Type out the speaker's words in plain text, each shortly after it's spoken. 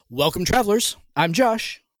Welcome, travelers. I'm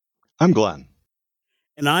Josh. I'm Glenn.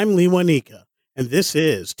 And I'm Lewanika. And this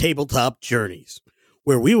is Tabletop Journeys,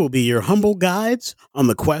 where we will be your humble guides on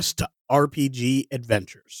the quest to RPG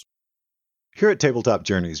adventures. Here at Tabletop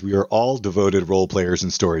Journeys, we are all devoted role players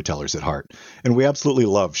and storytellers at heart, and we absolutely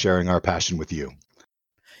love sharing our passion with you.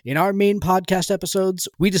 In our main podcast episodes,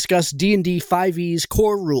 we discuss D&D 5e's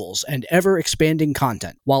core rules and ever-expanding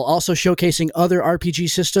content, while also showcasing other RPG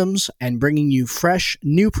systems and bringing you fresh,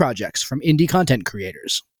 new projects from indie content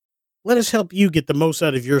creators. Let us help you get the most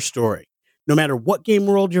out of your story, no matter what game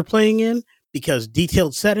world you're playing in, because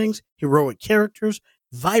detailed settings, heroic characters,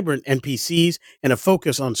 vibrant NPCs, and a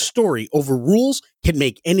focus on story over rules can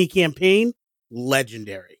make any campaign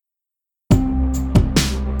legendary.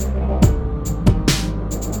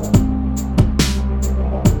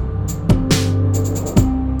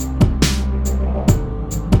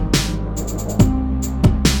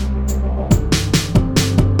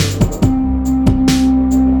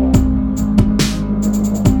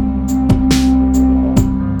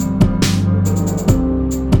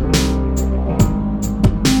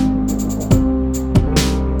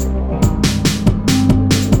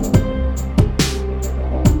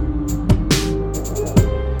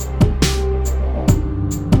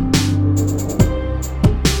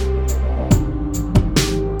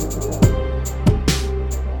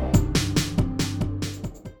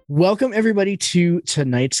 Welcome, everybody, to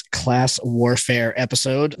tonight's Class Warfare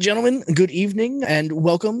episode. Gentlemen, good evening, and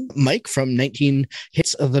welcome, Mike from 19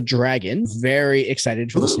 Hits of the Dragon. Very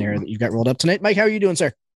excited for the scenario that you've got rolled up tonight. Mike, how are you doing,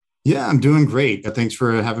 sir? Yeah, I'm doing great. Thanks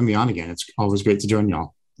for having me on again. It's always great to join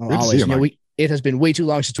y'all. Oh, always. It has been way too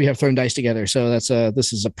long since we have thrown dice together, so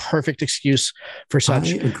this is a perfect excuse for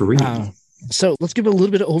such. I agree. So let's give a little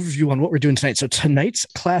bit of overview on what we're doing tonight. So tonight's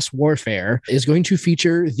Class Warfare is going to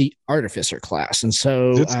feature the Artificer class. And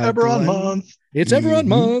so it's Eberron Month. It's Eberron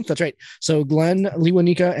Month. That's right. So Glenn,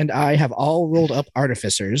 Lewanika, and I have all rolled up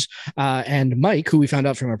Artificers. And Mike, who we found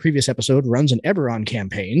out from our previous episode, runs an Eberron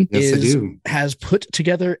campaign. Yes, has put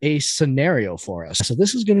together a scenario for us. So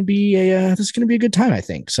this is going to be a good time, I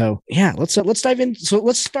think. So yeah, let's dive in. So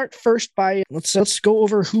let's start first by let's go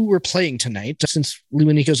over who we're playing tonight. Since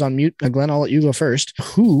Lewanika's on mute, Glenn, I'll let you go first.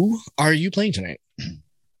 Who are you playing tonight?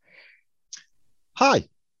 Hi,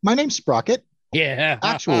 my name's Sprocket. Yeah,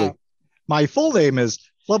 actually. My full name is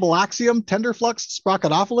Flebelaxium, Tenderflux,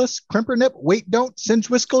 Sprocketophilus, Crimpernipp, Wait Don't, Singe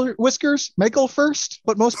Whiskers, Makel First.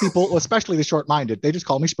 But most people, especially the short-minded, they just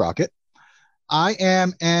call me Sprocket. I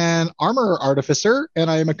am an armor artificer, and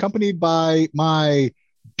I am accompanied by my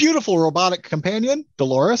beautiful robotic companion,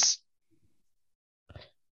 Dolores.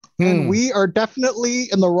 And we are definitely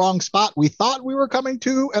in the wrong spot. We thought we were coming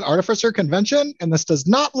to an artificer convention, and this does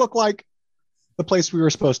not look like the place we were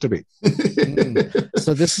supposed to be.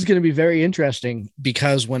 So this is going to be very interesting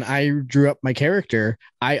because when I drew up my character,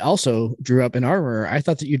 I also drew up an armorer. I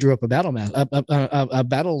thought that you drew up a battlist.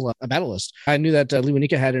 I knew that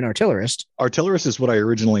Lewanika had an artillerist. Artillerist is what I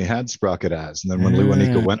originally had Sprocket as, and then when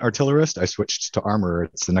Lewanika went artilerist, I switched to armorer.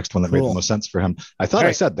 It's the next one that made the most sense for him. I thought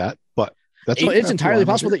I said that, but that's it's entirely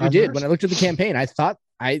possible that you did. When I looked at the campaign, I thought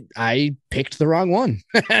I picked the wrong one.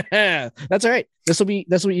 That's all right. This will be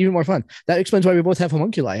even more fun. That explains why we both have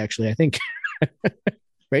homunculi, actually, I think.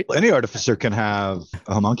 Right? Well, any artificer can have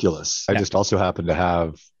a homunculus. Yeah. I just also happen to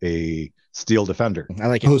have a steel defender. I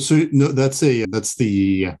like it. Oh, so no, that's the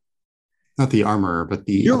not the armor, but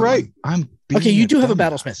the. You're right. Okay, you do have a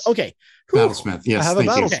battlesmith. Okay. Battlesmith. Yes, I have a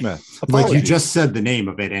battlesmith. Like you just said the name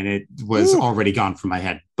of it, and it was already gone from my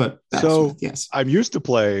head. But so yes, I'm used to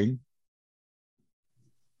playing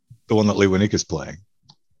the one that Lewanika's playing.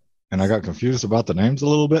 And I got confused about the names a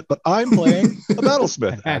little bit, but I'm playing a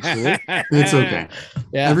battlesmith, actually. It's okay.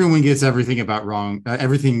 Yeah. Everyone gets everything about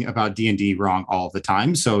D&D wrong all the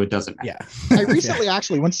time, so it doesn't matter. Yeah. I recently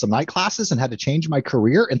actually went to some night classes and had to change my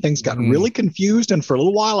career, and things got really confused. And for a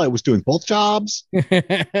little while, I was doing both jobs.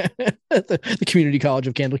 The community college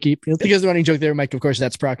of Candlekeep. Because the running joke there, Mike, of course,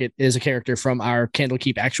 that Sprocket is a character from our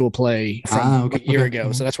Candlekeep actual play from a year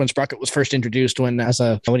ago. So that's when Sprocket was first introduced when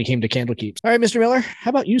he came to Candlekeep. All right, Mr. Miller, how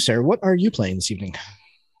about you, sir? What are you playing this evening?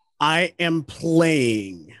 I am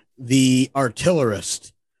playing the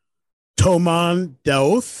artillerist, Tomon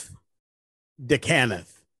Daoth de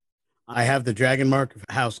Cannith. I have the dragon mark of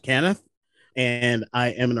House Cannith, and I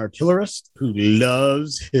am an artillerist who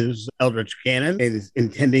loves his eldritch cannon and is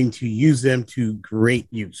intending to use them to great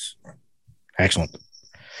use. Excellent.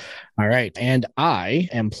 All right. And I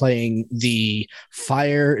am playing the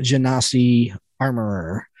Fire Genasi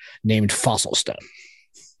armorer named Fossilstone.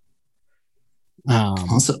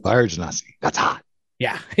 Fire Genasi. That's hot.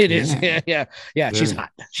 Yeah, it is. Yeah. She's hot.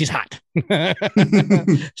 She's hot.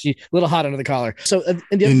 She's a little hot under the collar. So, and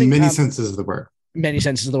the other in thing, many senses of the word. Many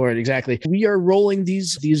senses of the word, exactly. We are rolling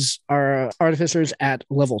these are artificers at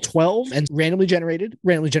level 12 and randomly generated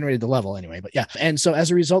the level anyway, but yeah. And so as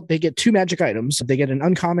a result, they get 2 magic items. They get an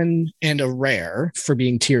uncommon and a rare for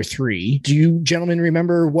being tier 3. Do you gentlemen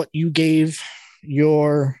remember what you gave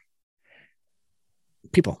your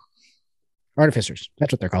people? Artificers.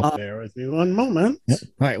 That's what they're called. Bear with me one moment. Yep.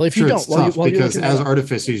 All right. Well, if you don't, because as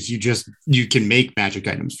artificers, you can make magic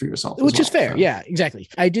items for yourself, which is fair. So. Yeah, exactly.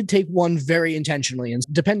 I did take one very intentionally, and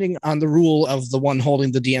depending on the rule of the one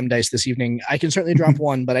holding the DM dice this evening, I can certainly drop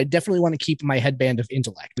one, but I definitely want to keep my headband of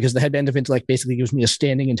intellect because the headband of intellect basically gives me a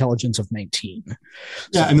standing intelligence of 19.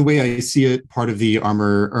 Yeah, and the way I see it, part of the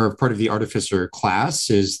armor or part of the artificer class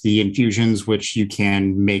is the infusions, which you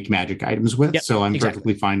can make magic items with. Yep, so I'm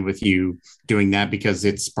perfectly fine with you doing that because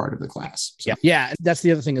it's part of the class. So. Yeah. That's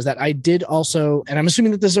the other thing is that I did also, and I'm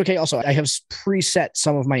assuming that this is okay. Also, I have preset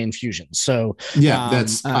some of my infusions. So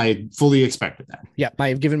I fully expected that. Yeah.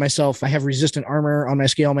 I've given myself, I have resistant armor on my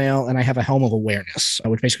scale mail and I have a helm of awareness,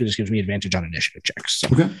 which basically just gives me advantage on initiative checks. So.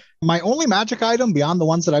 Okay. My only magic item beyond the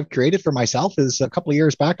ones that I've created for myself is a couple of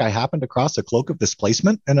years back, I happened across a cloak of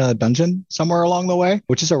displacement in a dungeon somewhere along the way,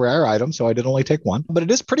 which is a rare item. So I did only take one, but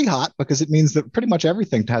it is pretty hot because it means that pretty much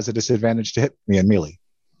everything has a disadvantage to hit me in melee.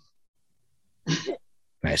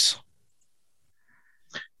 Nice.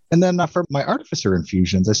 And then for my artificer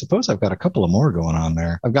infusions, I suppose I've got a couple of more going on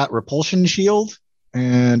there. I've got repulsion shield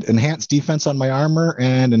and enhanced defense on my armor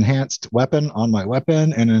and enhanced weapon on my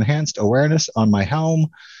weapon and enhanced awareness on my helm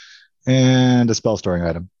and a spell storing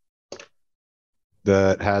item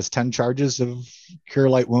that has 10 charges of cure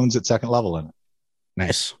light wounds at 2nd level in it.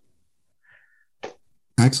 Nice.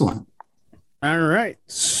 Excellent. All right.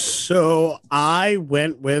 So I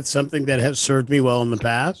went with something that has served me well in the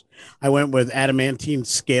past. I went with adamantine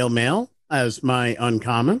scale mail as my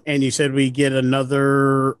uncommon. And you said we get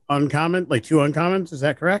another uncommon, like 2 uncommons. Is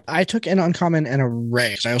that correct? I took an uncommon and a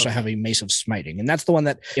rare. I also have a mace of smiting. And that's the one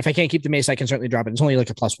that if I can't keep the mace, I can certainly drop it. It's only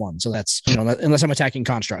like a +1. So that's, unless I'm attacking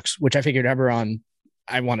constructs, which I figured Eberron,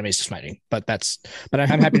 I want a mace of smiting, but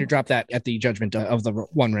I'm happy to drop that at the judgment of the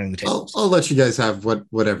one running the table. I'll let you guys have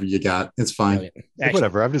whatever you got. It's fine.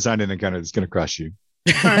 Whatever. I've designed an encounter that's going to crush you.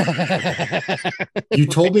 You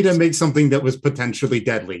told me to make something that was potentially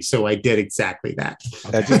deadly, so I did exactly that.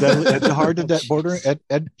 Okay. Edge of deadly, at the hard of border,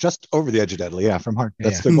 just over the edge of deadly. Yeah, from hard.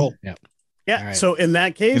 That's the goal. Yeah. Yeah. Right. So in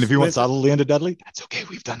that case, and if you want solidly into deadly, that's okay.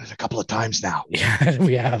 We've done it a couple of times now. Yeah,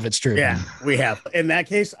 we have. It's true. Yeah, we have. In that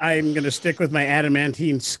case, I'm going to stick with my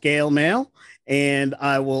adamantine scale mail, and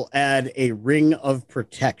I will add a ring of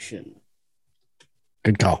protection.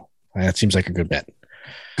 Good call. That seems like a good bet.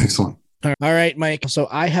 Excellent. All right, Mike. So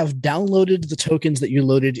I have downloaded the tokens that you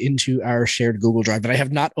loaded into our shared Google Drive, but I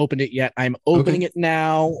have not opened it yet. I'm opening it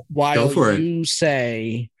now while you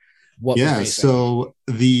say what. Yeah. So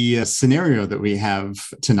the scenario that we have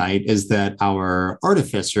tonight is that our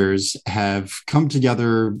artificers have come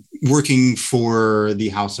together working for the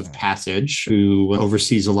House of Passage, who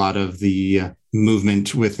oversees a lot of the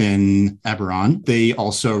movement within Eberron. They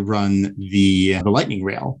also run the lightning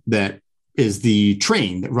rail that is the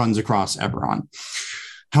train that runs across Eberron.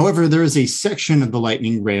 However, there is a section of the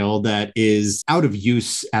lightning rail that is out of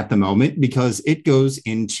use at the moment because it goes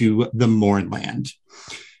into the Mournland.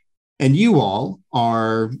 And you all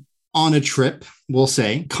are on a trip, we'll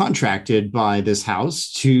say, contracted by this house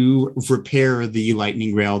to repair the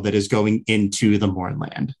lightning rail that is going into the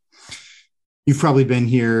Mournland. You've probably been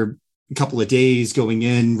here a couple of days going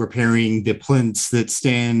in, repairing the plinths that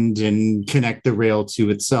stand and connect the rail to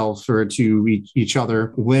itself or to each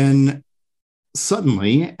other, when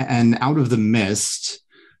suddenly, and out of the mist,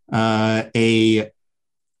 a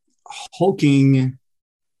hulking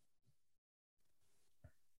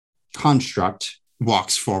construct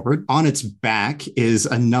walks forward. On its back is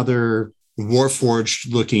another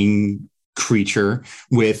warforged-looking creature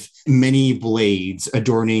with many blades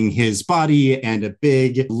adorning his body and a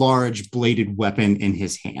big, large bladed weapon in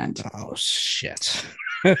his hand. Oh, shit.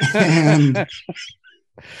 And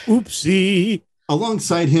oopsie.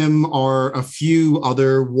 Alongside him are a few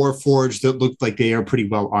other warforged that look like they are pretty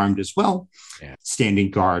well armed as well. Yeah.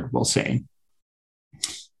 Standing guard, we'll say.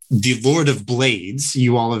 The Lord of Blades,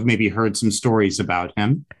 you all have maybe heard some stories about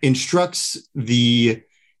him, instructs the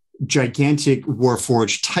gigantic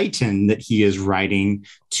warforged titan that he is riding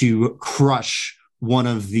to crush one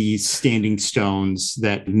of the standing stones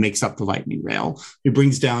that makes up the lightning rail. He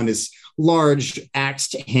brings down his large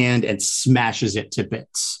axed hand and smashes it to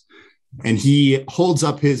bits. And he holds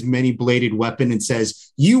up his many-bladed weapon and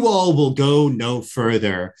says, "You all will go no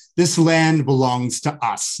further. This land belongs to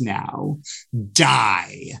us now.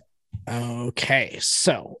 Die." Okay,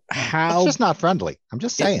 so That's just not friendly. I'm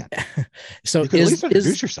just saying. So You could at least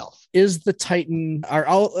introduce yourself. is the Titan are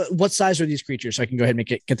all what size are these creatures? So I can go ahead and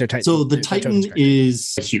get their Titan. So the their Titan tokens correct.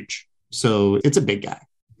 is huge. So it's a big guy.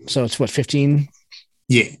 So it's what, 15?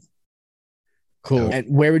 Yeah. Cool. Okay.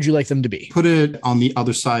 And where would you like them to be? Put it on the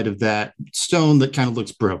other side of that stone that kind of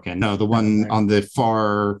looks broken. No, the one on the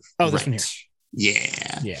far Oh, this right. one here.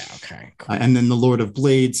 Yeah. Yeah. Okay. Cool. And then the Lord of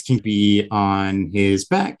Blades can be on his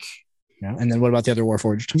back. Yeah. And then what about the other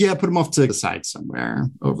Warforged? Yeah, put him off to the side somewhere.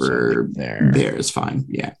 Over there. There is fine.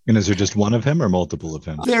 Yeah. And is there just one of him or multiple of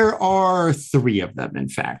him? There are 3 of them, in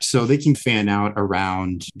fact. So they can fan out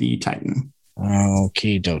around the Titan.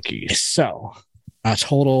 Okie dokie. So a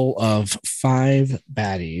total of 5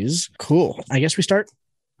 baddies. Cool. I guess we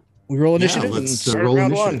roll initiative and let's start roll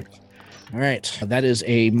round initiative. 1. All right. That is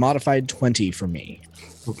a modified 20 for me.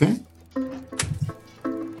 Okay.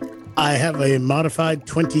 I have a modified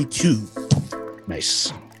 22.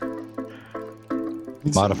 Nice.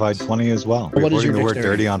 Modified 20 as well. Are What you is your voting the word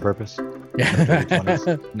dexterity? dirty on purpose? Yeah. Dirty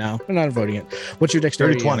 20s. No, I'm not voting it. What's your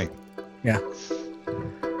Dirty dexterity? 20.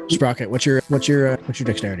 Sprocket. What's your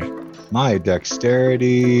dexterity? My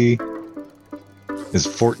dexterity is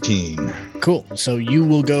 14. Cool. So you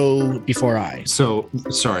will go before I. So,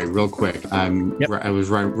 sorry, real quick. I was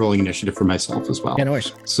rolling initiative for myself as well. Yeah, no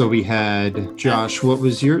worries. So we had Josh. What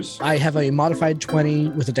was yours? I have a modified 20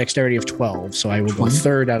 with a dexterity of 12, so I will go 20?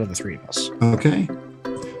 third out of the 3 of us. Okay.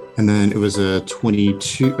 And then it was a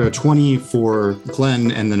 20 for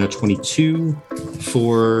Glenn, and then a 22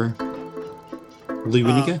 for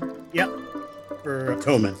Lewanika. Yep. For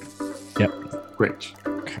Toman. Great.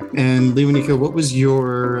 Okay. And Lewanika, what was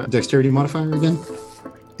your dexterity modifier again?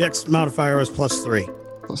 Dex modifier was +3.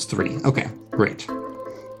 +3. Okay, great.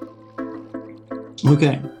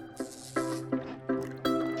 Okay.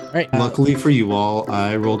 All right. Luckily for you all,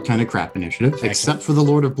 I rolled kind of crap initiative, except for the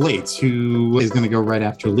Lord of Blades, who is going to go right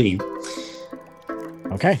after Lee.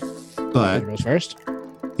 Okay. But Who goes first?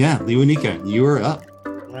 yeah, Lewanika, you are up.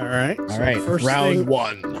 All right. All right. First Round thing,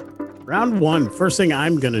 1. Round 1. First thing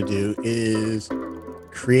I'm going to do is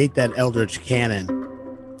create that Eldritch Cannon.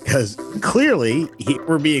 Because clearly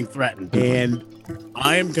we're being threatened. And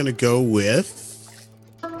I'm going to go with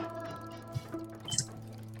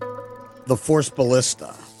the Force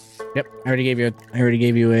Ballista. Yep. I already gave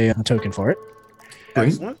you a token for it. Great.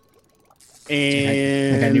 Excellent. I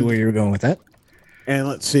And knew where you were going with that. And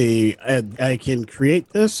let's see, I can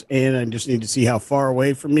create this, and I just need to see how far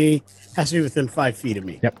away from me. Has to be within 5 feet of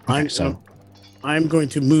me. Yep. Okay, I'm going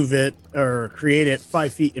to move it or create it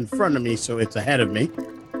 5 feet in front of me, so it's ahead of me.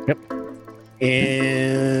 Yep.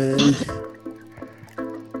 And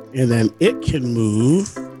then it can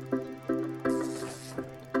move.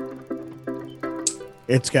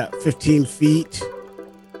 It's got 15 feet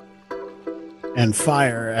and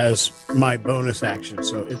fire as my bonus action,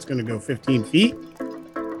 so it's going to go 15 feet.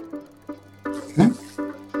 Okay.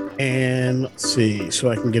 And let's see, so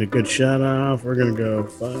I can get a good shot off. We're going to go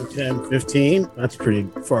 5, 10, 15. That's pretty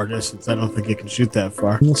far distance. I don't think it can shoot that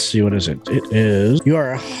far. Let's see, what is it? It is. You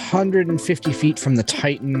are 150 feet from the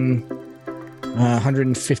Titan,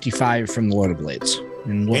 155 from the Lord of Blades.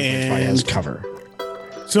 And Lord of Blades probably has cover.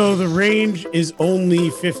 So the range is only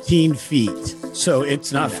 15 feet. So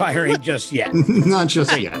it's not firing just yet. Not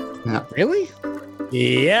just yet. Yeah. Really?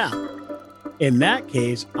 Yeah. In that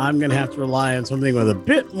case, I'm going to have to rely on something with a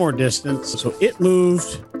bit more distance. So it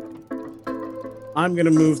moved. I'm going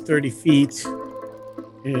to move 30 feet.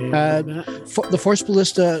 And The Force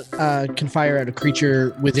Ballista can fire at a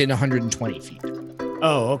creature within 120 feet.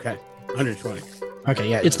 oh, okay. 120. Okay,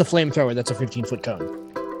 yeah. It's the flamethrower. That's a 15-foot cone.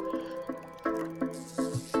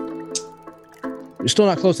 You're still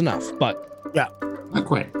not close enough, but Not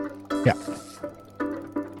quite. yeah.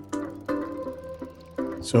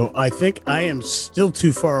 So I think I am still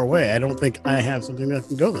too far away. I don't think I have something that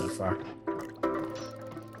can go that far.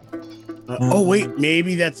 Oh, wait,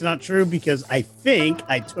 maybe that's not true because I think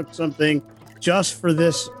I took something just for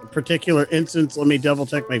this particular instance. Let me double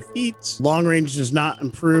check my feats. Long range does not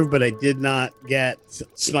improve, but I did not get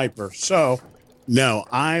sniper. So no,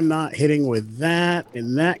 I'm not hitting with that.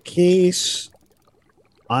 In that case,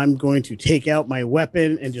 I'm going to take out my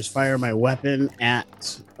weapon and just fire my weapon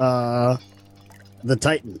at the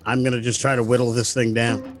Titan. I'm going to just try to whittle this thing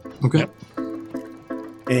down. Okay.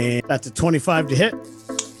 And that's a 25 to hit.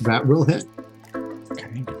 That will hit.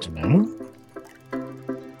 Okay, good to know.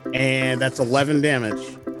 And that's 11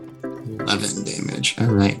 damage. 11 damage. All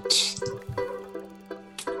right.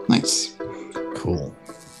 Nice. Cool.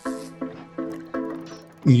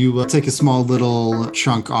 You take a small little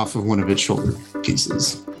chunk off of one of its shoulder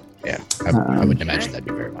pieces. Yeah, I wouldn't imagine that'd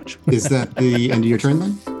be very much. Is that the end of your turn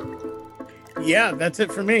then? Yeah, that's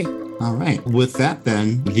it for me. All right. With that,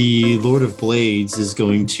 then, the Lord of Blades is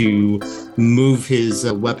going to move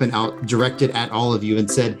his weapon out, directed at all of you, and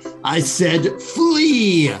I said,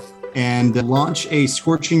 flee! And launch a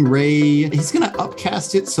Scorching Ray. He's going to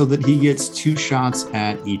upcast it so that he gets 2 shots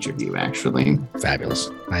at each of you, actually. Fabulous.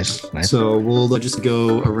 Nice. So we'll just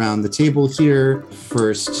go around the table here.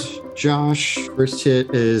 First, Josh. First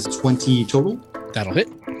hit is 20 total. That'll hit.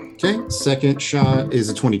 Okay, second shot is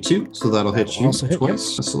a 22, so that'll hit you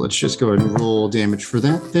twice. So let's just go ahead and roll damage for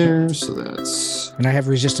that there. So that's... And I have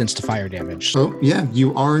resistance to fire damage. Oh, yeah,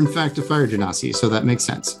 you are in fact a fire genasi, so that makes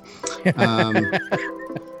sense.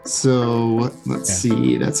 So let's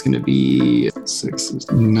see, that's going to be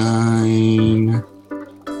 6, 9...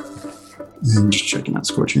 And just checking out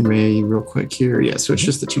Scorching Ray real quick here. Yeah, so it's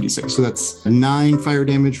just the 2d6. So that's 9 fire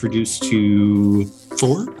damage reduced to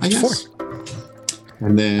 4, I guess. 4.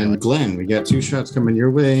 And then Glenn, we got 2 shots coming your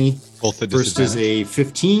way. Both at First is a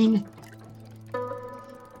 15.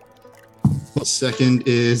 Second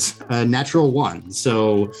is a natural 1.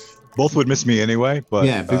 So both would miss me anyway, but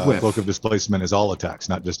yeah, big whiff. Cloak of Displacement is all attacks,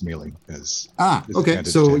 not just melee. Okay.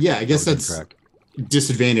 So yeah, I guess that's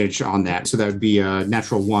disadvantage on that. So that would be a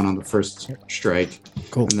natural 1 on the first strike.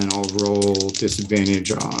 Cool. And then I'll roll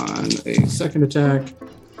disadvantage on a second attack.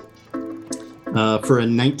 For a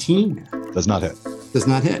 19. Does not hit. Does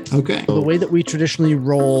not hit. Okay. The way that we traditionally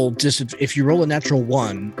roll, if you roll a natural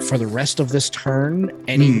 1 for the rest of this turn,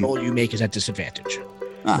 any roll you make is at disadvantage.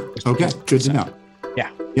 Okay. Good to know. Yeah.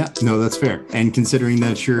 Yeah. No, that's fair. And considering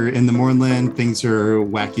that you're in the Mournland, things are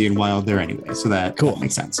wacky and wild there anyway. So that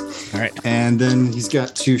makes sense. All right. And then he's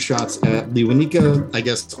got 2 shots at Lewanika, I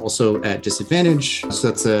guess also at disadvantage. So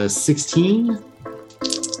that's a 16.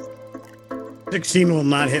 16 will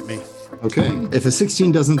not hit me. Okay. If a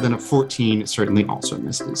 16 doesn't, then a 14 certainly also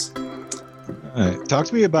misses. All right. Talk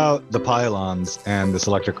to me about the pylons and this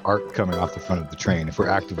electric arc coming off the front of the train. If we're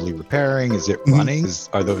actively repairing, is it running? Is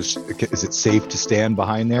it safe to stand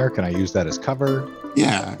behind there? Can I use that as cover?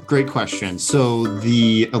 Yeah, great question. So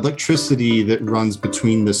the electricity that runs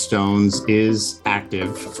between the stones is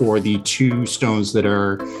active for the 2 stones that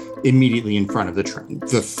are immediately in front of the train.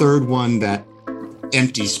 The third one, that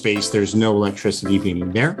empty space, there's no electricity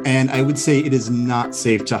being there. And I would say it is not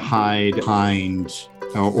safe to hide behind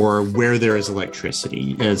or where there is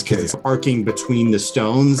electricity, as because it's arcing between the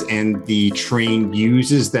stones, and the train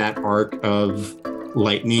uses that arc of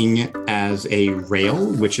lightning as a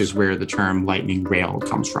rail, which is where the term lightning rail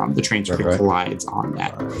comes from. The train sort of collides on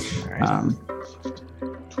that.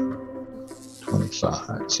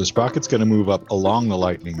 25. So Sprocket's going to move up along the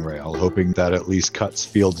lightning rail, hoping that at least cuts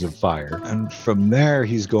fields of fire. And from there,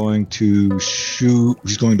 he's going to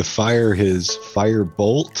fire his fire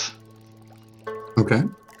bolt. Okay.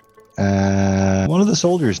 One of the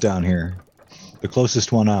soldiers down here, the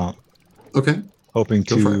closest one out. Okay. Hoping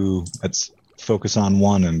to focus on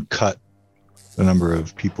one and cut the number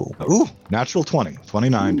of people. Ooh, natural 20,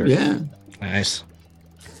 29. Yeah. Nice.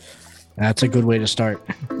 That's a good way to start.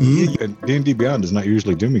 And D&D Beyond does not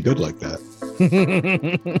usually do me good like that.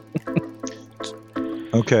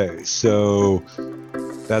 Okay, so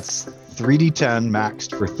that's 3d10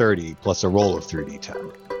 maxed for 30 plus a roll of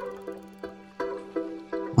 3d10.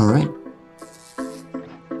 All right.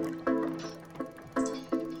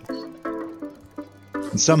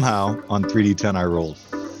 And somehow on 3d10 I rolled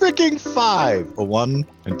freaking 5, a 1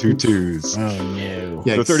 and 2 2s. Oh no.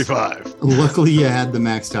 Yeah, so 35. Luckily you had the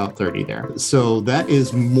maxed out 30 there. So that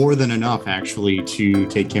is more than enough actually to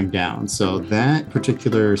take him down. So that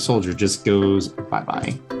particular soldier just goes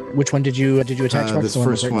bye-bye. Which one did you attack? This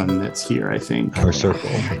first one that's here, I think. Our circle.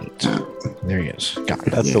 Right. There he is. Got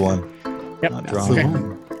it. That's the one. Yep. Not That's drawn. the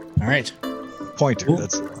one. All right. Pointer, Cool.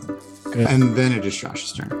 that's the one. Good. And then it is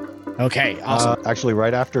Josh's turn. Okay. Awesome. Actually,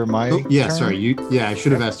 right after my Yeah, turn, sorry. I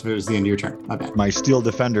should have asked if it was the end of your turn. My bad. my steel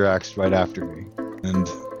defender acts right after me. And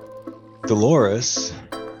Dolores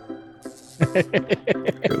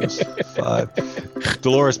goes 5.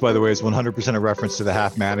 Dolores, by the way, is 100% a reference to the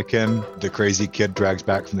half mannequin the crazy kid drags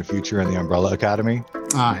back from the future in the Umbrella Academy.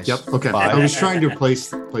 Nice. Yep. Okay. 5. I was trying to place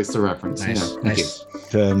the reference. Nice. Yeah, thank you. Nice.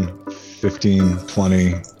 10, 15,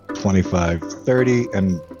 20, 25, 30,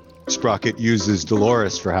 and Sprocket uses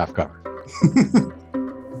Dolores for half cover.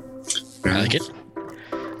 I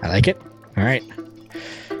like it. All right.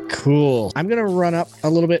 Cool. I'm going to run up a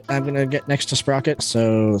little bit. I'm going to get next to Sprocket.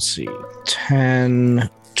 So let's see. 10,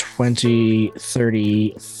 20,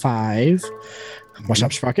 35. What's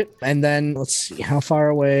up, Sprocket? And then let's see, how far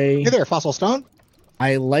away? Hey there, Fossil Stone.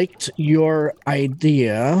 I liked your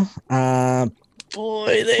idea.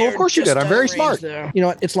 Boy, Well, of course you did. I'm very smart. There. You know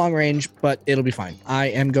what? It's long range, but it'll be fine. I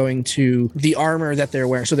am going to the armor that they're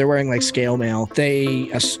wearing. So they're wearing like scale mail. They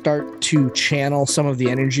start to channel some of the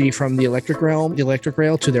energy from the electric rail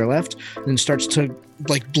to their left, and starts to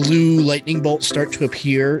like blue lightning bolts start to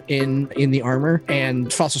appear in the armor,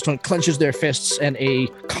 and Fossil Stone clenches their fists, and a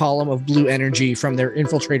column of blue energy from their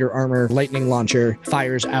infiltrator armor lightning launcher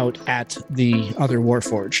fires out at the other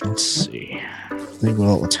Warforged. Let's see. They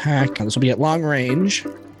will attack. This will be at long range,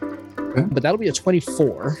 but that'll be a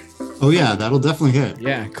 24. Oh yeah, that'll definitely hit.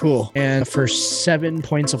 Yeah, cool. And for 7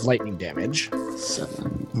 points of lightning damage.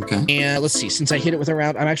 7. Okay. And let's see, since I hit it with a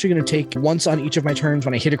round, I'm actually going to take once on each of my turns.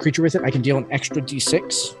 When I hit a creature with it, I can deal an extra d6.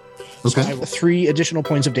 Okay. So I have 3 additional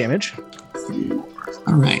points of damage.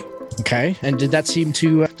 All right. Okay. And did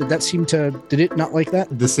it not like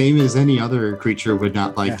that? The same as any other creature would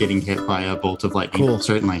not like getting hit by a bolt of lightning. Cool.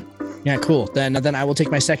 Certainly. Yeah, cool. Then I will take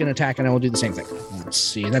my second attack and I will do the same thing. Let's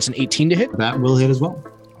see. That's an 18 to hit. That will hit as well.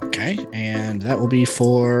 Okay. And that will be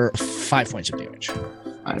for 5 points of damage.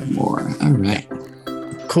 5 more. All right.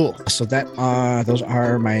 Cool. So that those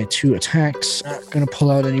are my 2 attacks. Not gonna pull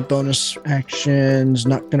out any bonus actions.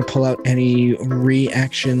 Not gonna pull out any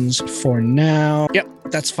reactions for now. Yep,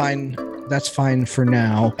 that's fine. That's fine for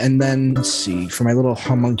now. And then let's see, for my little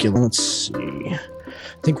homunculus, let's see. I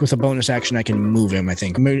think with a bonus action, I can move him, I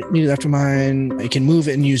think. Immediately after mine, I can move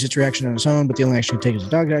it and use its reaction on its own, but the only action I take is a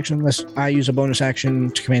dog action unless I use a bonus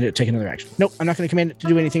action to command it to take another action. Nope, I'm not going to command it to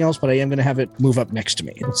do anything else, but I am going to have it move up next to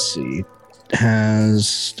me. Let's see.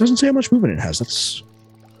 Doesn't say how much movement it has. Let's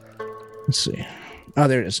see. Oh,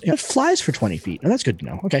 there it is. It flies for 20 feet. Oh, that's good to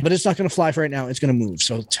know. Okay. But it's not going to fly for right now. It's going to move.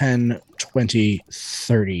 So 10, 20,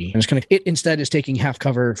 30. And it instead is taking half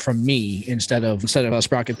cover from me instead of a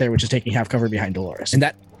Sprocket there, which is taking half cover behind Dolores. And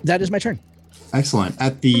that is my turn. Excellent.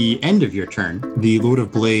 At the end of your turn, the Lord of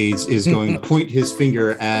Blades is going to point his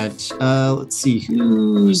finger at, let's see,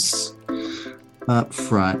 who's up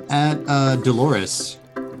front? At Dolores.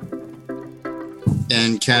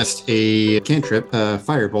 And cast a cantrip,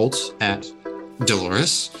 Firebolt, at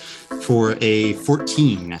Dolores for a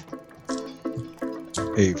 14.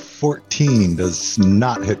 A 14 does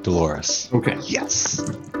not hit Dolores. Okay. Yes.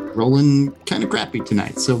 Rolling kind of crappy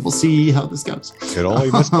tonight, so we'll see how this goes. It only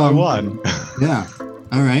missed by 1. Yeah.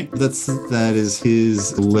 All right. That is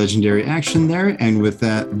his legendary action there. And with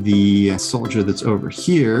that, the soldier that's over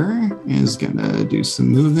here is going to do some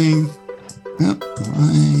moving. Oh,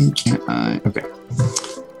 why can't I? Okay.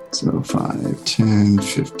 So 5, 10,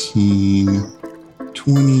 15,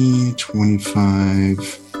 20, 25,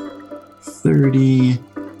 30.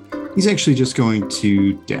 He's actually just going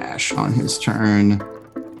to dash on his turn.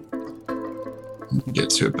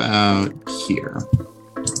 Get to about here.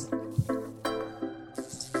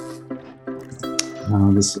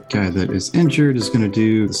 This guy that is injured is going to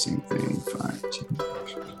do the same thing. 5, 10,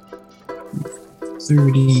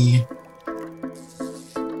 30.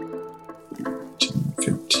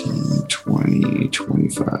 15, 20,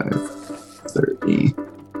 25, 30.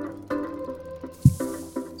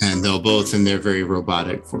 And they'll both, in their very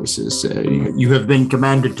robotic voices, say, "You have been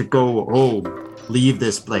commanded to go home. Leave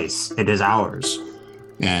this place. It is ours."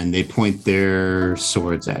 And they point their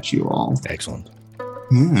swords at you all. Excellent.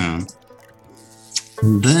 Yeah.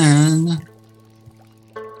 And then,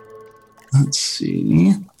 let's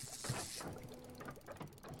see.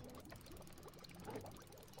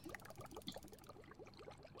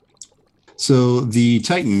 So the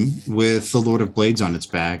Titan with the Lord of Blades on its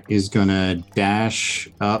back is going to dash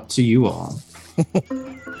up to you all.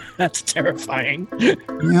 That's terrifying. Yep.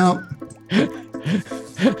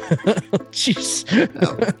 Jeez.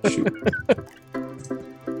 Oh, shoot.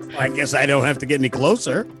 I guess I don't have to get any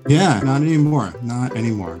closer. Yeah, not anymore. Not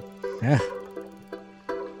anymore. Yeah.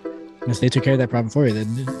 Yes, they took care of that problem for you,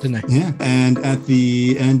 then, didn't they? Yeah, and at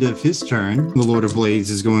the end of his turn, the Lord of Blades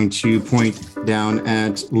is going to point down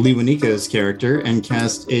at Liwanika's character and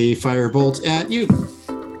cast a firebolt at you.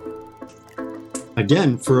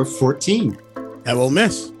 Again, for a 14. That will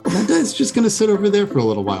miss. That's just going to sit over there for a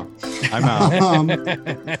little while. I'm out. And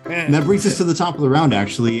that brings us to the top of the round,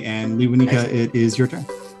 actually, and Liwanika, it is your turn.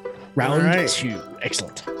 Round 2.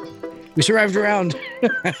 Excellent. We survived a round. Yay!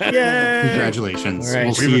 Congratulations. All right.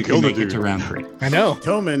 We'll see if you make it to round 3. I know.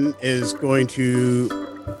 Toman is going to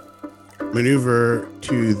maneuver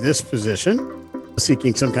to this position,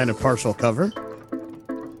 seeking some kind of partial cover.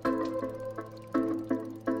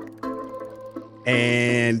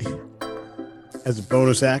 And as a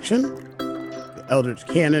bonus action, the Eldritch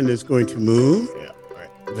Cannon is going to move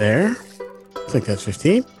right there. think that's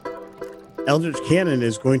 15. Eldritch Cannon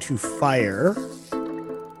is going to fire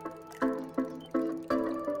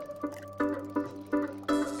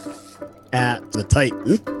at the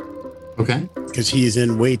Titan. Okay. Because he's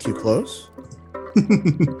in way too close.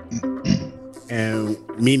 And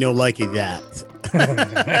me no liking that.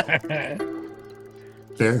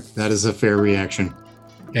 Fair. That is a fair reaction.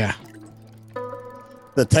 Yeah.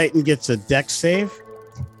 The Titan gets a dex save.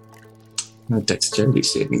 A dexterity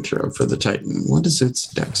saving throw for the Titan. What is its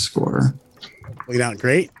dex score? Hopefully not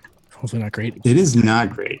great. Hopefully not great. It is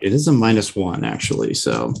not great. It is a -1, actually.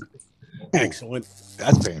 So Excellent.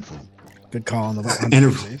 That's painful. Good call on the and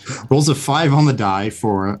it rolls a 5 on the die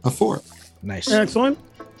for a 4. Nice. Excellent.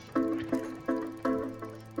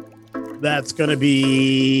 That's going to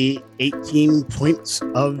be 18 points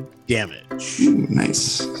of damage. Ooh, nice.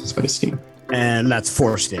 Spicy. And that's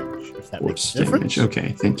force damage, if that makes Force a difference. damage.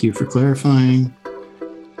 Okay, thank you for clarifying.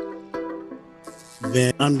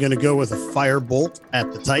 Then I'm going to go with a firebolt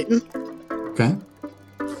at the Titan. Okay.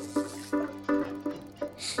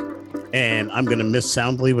 And I'm going to miss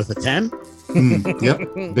soundly with a 10.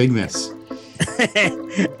 Yep, big miss.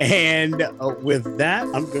 And with that,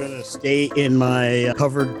 I'm going to stay in my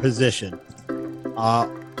covered position.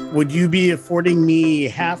 Would you be affording me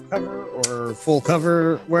half cover or full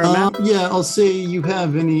cover where I'm at? Yeah, I'll say you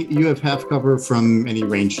have half cover from any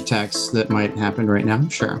ranged attacks that might happen right now.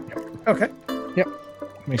 Sure. Okay.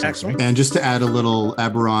 Makes sense to me. And just to add a little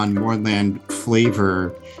Eberron Moorland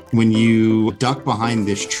flavor, when you duck behind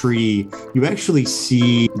this tree, you actually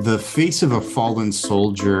see the face of a fallen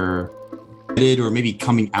soldier, or maybe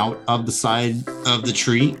coming out of the side of the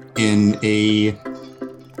tree in a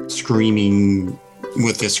screaming,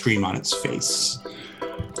 with a scream on its face.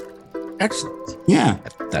 Excellent. Yeah,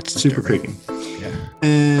 That's super disturbing. creepy. Yeah.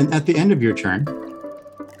 And at the end of your turn,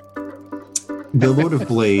 the Lord of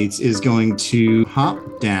Blades is going to hop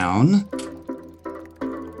down,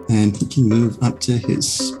 and he can move up to his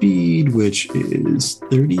speed, which is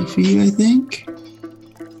 30 feet, I think.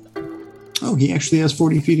 Oh, he actually has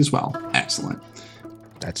 40 feet as well. Excellent.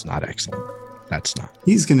 That's not excellent. That's not.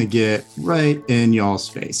 He's going to get right in y'all's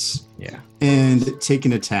face Yeah. and take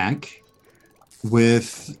an attack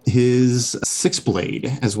with his six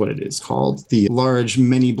blade, as what it is called, the large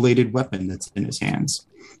many-bladed weapon that's in his hands.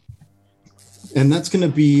 And that's going to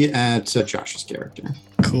be at Josh's character.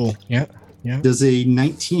 Cool. Yeah. Yeah. Does a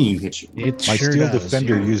 19 hit you? It My sure Steel does,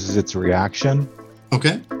 Defender yeah. uses its reaction,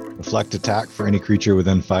 Okay. reflect attack for any creature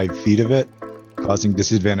within 5 feet of it, causing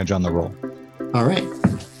disadvantage on the roll. All right.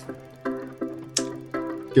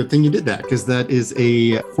 Good thing you did that, because that is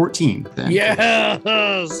a 14. Then. Yes.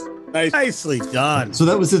 Nicely done. So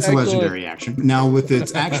that was its Excellent. legendary action. Now with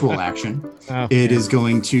its actual action, it is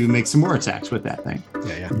going to make some more attacks with that thing.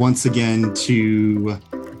 Yeah. Once again to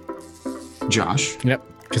Josh. Yep.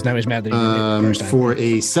 Because now he's mad that he didn't hit the first time. For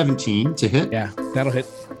a 17 to hit. Yeah, that'll hit.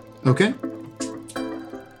 Okay.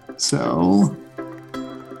 So.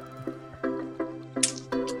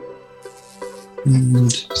 And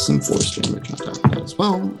some force damage on top of that as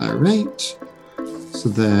well. All right. So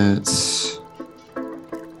that's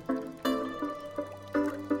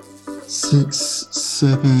 6,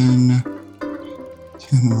 7,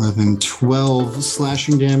 10, 11, 12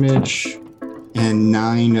 slashing damage and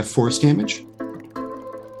 9 force damage.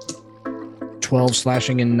 12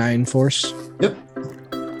 slashing and 9 force. Yep.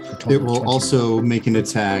 It will also make an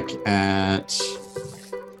attack at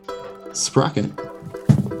Sprocket.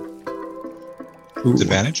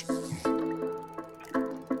 Disadvantage?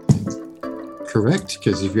 Correct,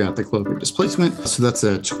 because you've got the cloak of displacement. So that's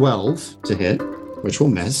a 12 to hit, which will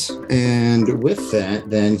miss. And with that,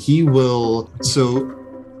 then he will... So,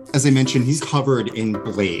 as I mentioned, he's covered in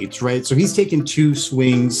blades, right? So he's taken 2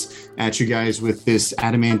 swings at you guys with this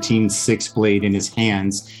adamantine 6 blade in his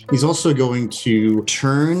hands. He's also going to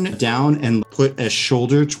turn down and put a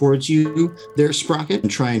shoulder towards you there, Sprocket,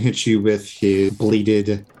 and try and hit you with his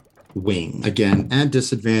bladed wing. Again, at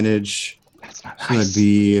disadvantage. That's not So that'd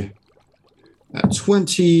be a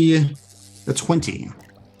 20. A 20.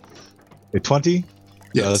 A 20?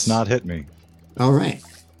 Yes. Does not hit me. All right.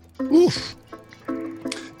 Oof.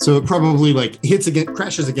 So it probably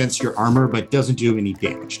crashes against your armor, but doesn't do any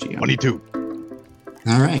damage to you. 22.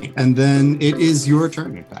 All right. And then it is your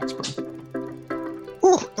turn, in fact, Sprocket.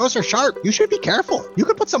 Ooh, those are sharp. You should be careful. You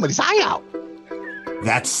could put somebody's eye out.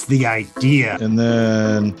 That's the idea. And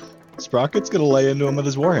then Sprocket's going to lay into him with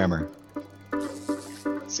his Warhammer.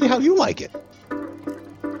 See how you like it.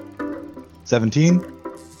 17.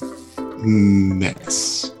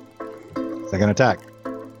 Miss. Second attack.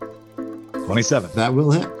 27. That will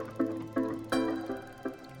hit.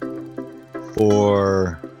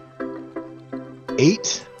 For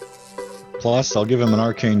 8. Plus, I'll give him an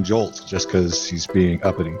arcane jolt just because he's being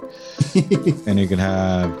uppity. And you can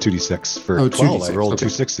have 2d6 for 12. 2d6. I rolled 2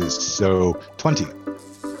 6s, so 20.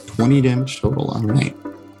 20 damage total. All right.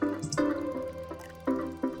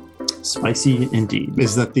 Spicy indeed.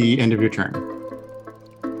 Is that the end of your turn?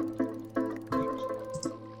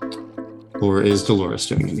 Or is Dolores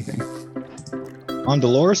doing anything? On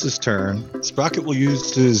Dolores' turn, Sprocket will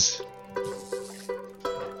use his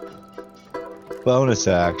bonus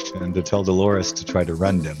action to tell Dolores to try to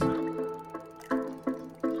rend him.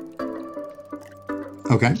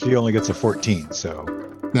 Okay. She only gets a 14, so...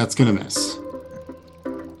 That's going to miss.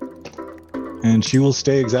 And she will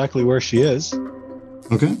stay exactly where she is.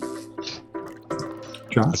 Okay.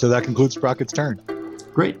 Josh? So that concludes Sprocket's turn.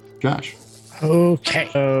 Great. Josh? Okay.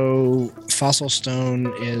 So Fossil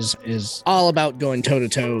Stone is all about going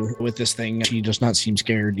toe-to-toe with this thing. She does not seem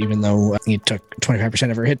scared, even though he took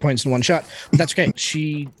 25% of her hit points in one shot. But that's okay.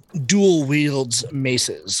 She dual wields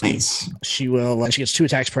maces. Nice. She gets 2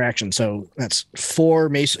 attacks per action. So that's 4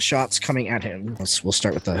 mace shots coming at him. We'll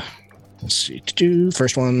start with the... Let's see.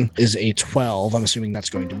 First one is a 12. I'm assuming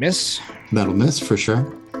that's going to miss. That'll miss for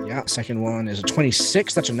sure. Yeah. Second one is a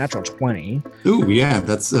 26. That's a natural 20. Ooh, yeah.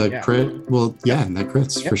 That's a crit. Well, yeah, that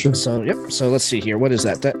crits for sure. So, So let's see here. What is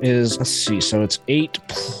that? That is, let's see. So it's 8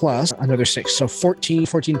 plus another 6. So 14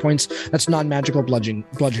 points. That's non-magical bludgeoning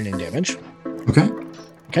damage. Okay.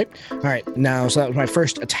 Okay. All right. Now, so that was my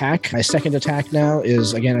first attack. My second attack now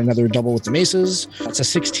is, again, another double with the maces. That's a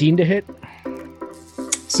 16 to hit.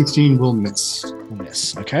 16 will miss.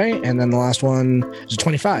 Okay, and then the last one is a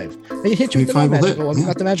 25. They hit you with the non-magical one,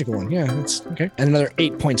 not the magical one. Yeah, that's okay. And another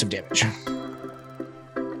 8 points of damage.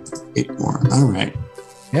 8 more. All right.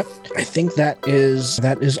 Yep. I think that is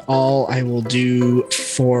all I will do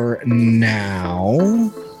for now.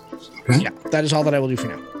 Okay. Yeah, that is all that I will do for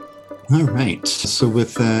now. All right. So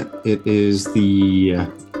with that, it is the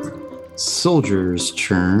soldier's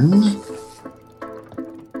turn.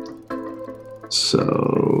 So,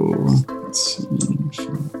 let's see,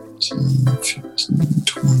 15,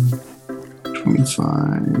 20,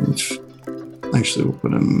 25. Actually, we'll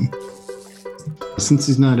put him... Since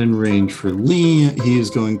he's not in range for Lee, he is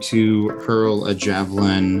going to hurl a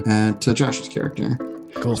javelin at Josh's character.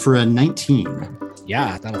 Cool. For a 19.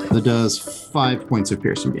 Yeah, that'll hit. That does 5 points of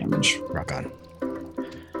piercing damage. Rock on.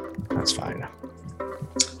 That's fine.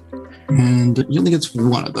 And he only gets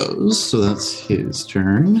one of those, so that's his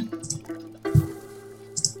turn.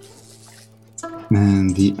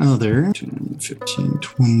 And the other, 10, 15,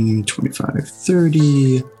 20, 25,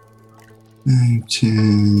 30, 9,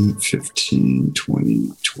 10, 15,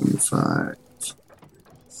 20, 25,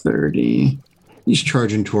 30. He's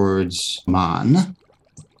charging towards Mon.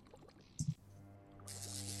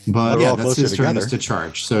 But yeah, that's his turn to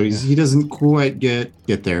charge. So he doesn't quite get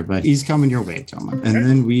there, but he's coming your way, Toma. And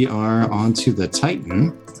then we are on to the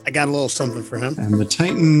Titan. I got a little something for him. And the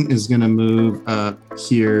Titan is going to move up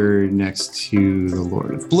here next to the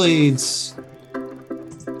Lord of Blades.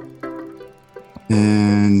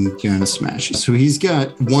 And going to smash it. So he's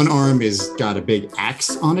got one arm is got a big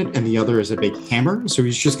axe on it, and the other is a big hammer. So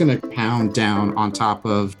he's just going to pound down on top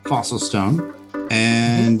of Fossil Stone.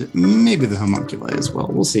 And maybe the homunculi as well.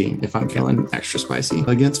 We'll see if I'm feeling extra spicy.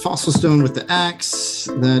 Against Fossil Stone with the axe,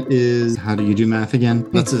 that is, how do you do math again?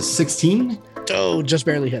 That's a 16. Oh, just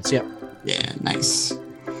barely hits. Yep. Yeah, nice.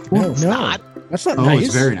 No, that's not nice.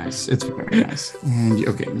 It's very nice. It's very nice. And you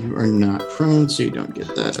are not prone, so you don't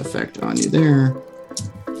get that effect on you there.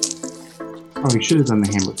 Oh, you should have done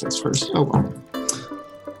the hammer fist first. Oh, well.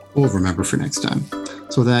 We'll remember for next time.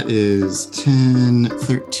 So that is 10,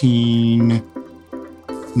 13,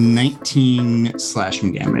 19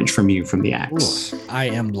 slashing damage from you from the axe. Ooh, I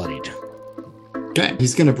am bloodied. Okay,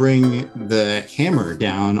 he's going to bring the hammer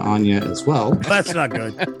down on you as well. That's not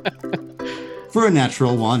good. For a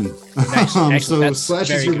natural 1. Nice. So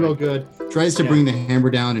slashes you real good. Tries to bring the hammer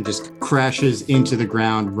down and just crashes into the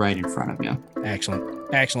ground right in front of you.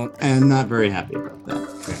 Excellent. And not very happy about that.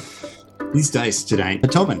 Okay. These dice tonight.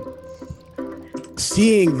 Atoman.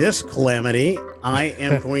 Seeing this calamity, I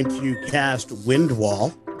am going to cast Wind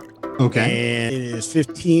Wall. Okay. And it is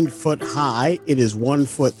 15 foot high. It is 1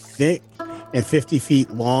 foot thick and 50 feet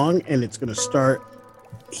long. And it's going to start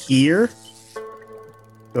here,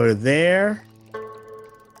 go to there,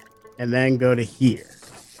 and then go to here.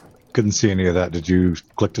 Couldn't see any of that. Did you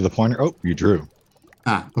click to the pointer? Oh, you drew.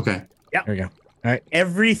 Okay. Yep. There we go. All right.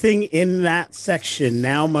 Everything in that section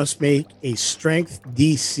now must make a strength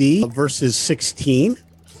DC versus 16.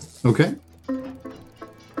 Okay.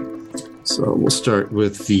 So we'll start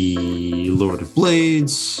with the Lord of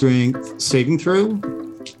Blades strength saving throw.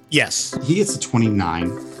 Yes. He gets a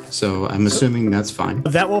 29, so I'm assuming that's fine.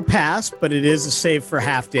 That will pass, but it is a save for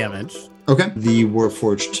half damage. Okay. The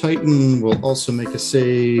Warforged Titan will also make a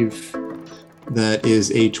save. That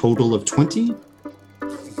is a total of 20.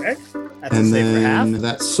 Okay. That's And a save for half. then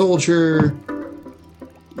that soldier.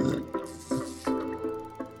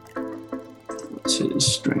 What's his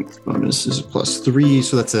strength bonus? Is a +3,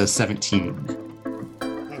 so that's a 17.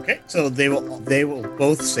 Okay, so they will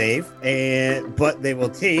both save, but they will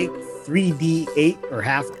take 3d8 or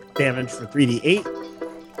half damage for 3d8,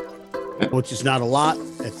 which is not a lot.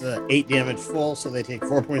 It's 8 damage full, so they take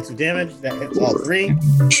 4 points of damage. That hits all 3.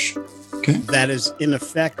 Okay. That is in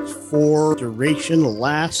effect for duration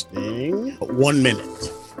lasting 1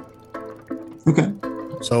 minute. Okay.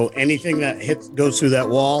 So anything that goes through that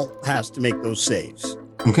wall has to make those saves.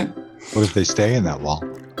 Okay. What if they stay in that wall?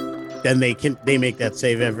 Then they make that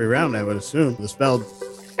save every round, I would assume. The spell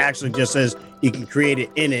actually just says you can create it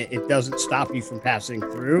in it. It doesn't stop you from passing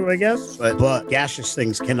through, I guess. But gaseous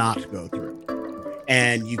things cannot go through.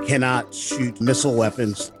 And you cannot shoot missile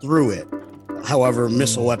weapons through it. However,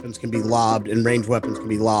 missile weapons can be lobbed and ranged weapons can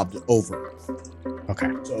be lobbed over it.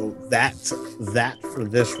 Okay. So that's that for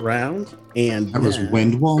this round. And That was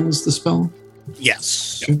Wind Wall is the spell?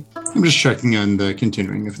 Yes. I'm just checking on the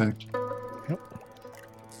continuing effect.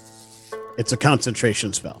 It's a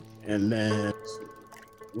concentration spell. And then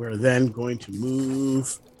we're then going to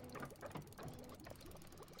move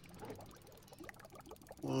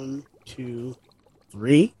 1, 2,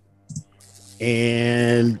 3.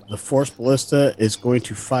 And the Force Ballista is going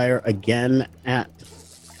to fire again at...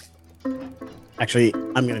 Actually,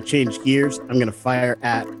 I'm going to change gears. I'm going to fire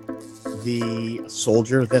at the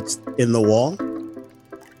soldier that's in the wall.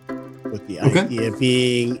 With the idea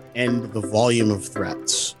being end the volume of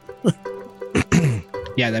threats.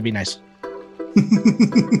 Yeah, that'd be nice.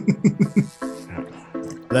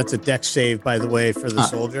 That's a dex save, by the way, for the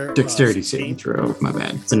soldier. Dexterity saving throw. My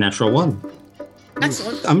bad. It's a natural 1.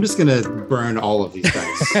 Excellent. I'm just going to burn all of these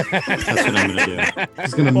dice. That's what I'm going to do.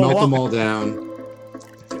 Just going to melt them all down.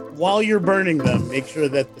 While you're burning them, make sure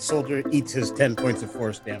that the soldier eats his 10 points of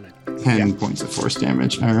force damage. 10 points of force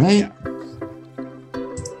damage. All right.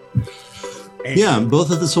 Yeah,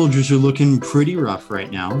 both of the soldiers are looking pretty rough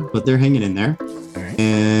right now, but they're hanging in there. All right.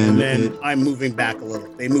 And then I'm moving back a little.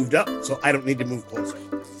 They moved up, so I don't need to move closer.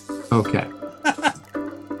 Okay.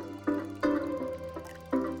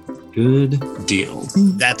 Good deal.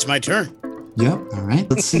 That's my turn. Yep. All right.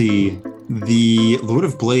 Let's see. The Lord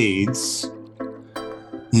of Blades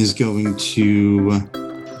is going to,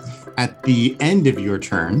 at the end of your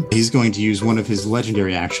turn, he's going to use one of his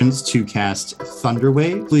legendary actions to cast Thunder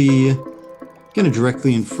Wave. Kind of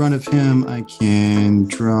directly in front of him. I can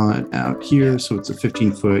draw it out here, so it's a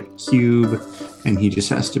 15-foot cube, and he just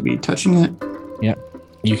has to be touching it. Yep.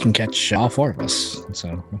 You can catch all 4 of us.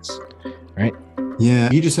 So that's right. Yeah,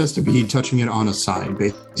 he just has to be touching it on a side,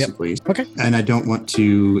 basically. Yep. Okay. And I don't want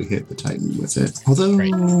to hit the Titan with it. Although,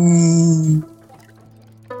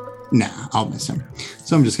 nah, I'll miss him.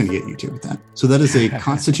 So I'm just going to get you two with that. So that is a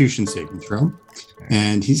Constitution saving throw.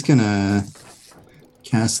 And he's going to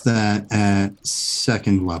cast that at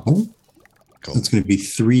 2nd level. Cool. It's going to be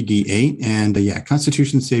 3d8. And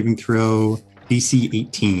Constitution saving throw, DC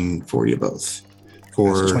 18 for you both.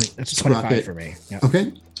 That's a 25 for me. Yep.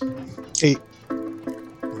 Okay. 8.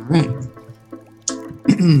 All right.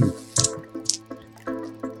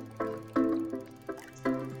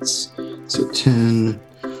 So 10,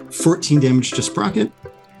 14 damage to Sprocket,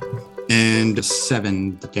 and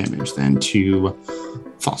 7 damage then to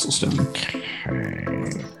Fossil Stone. Okay.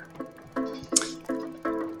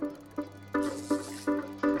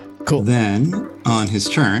 Cool. Then, on his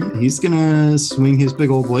turn, he's going to swing his big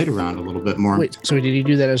old blade around a little bit more. Wait, so did he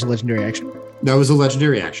do that as a legendary action? That was a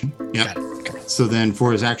legendary action. Yep. Got it. Okay. So then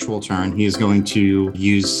for his actual turn, he is going to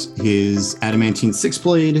use his Adamantine Six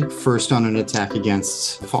Blade first on an attack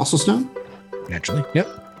against Fossil Stone. Naturally. Yep.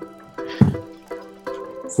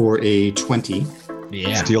 For a 20.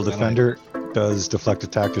 Yeah. Steel Defender does deflect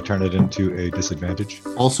attack to turn it into a disadvantage.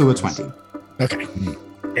 Also a 20. Okay.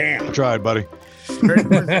 Damn. I tried, buddy.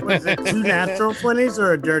 Was it 2 natural 20s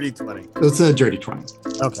or a dirty 20? It's a dirty 20.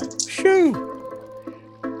 Okay. Shoo!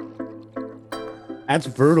 That's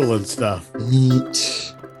brutal and stuff.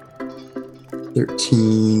 8,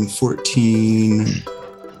 13, 14,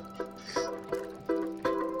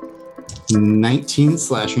 19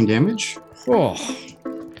 slashing damage. Oh.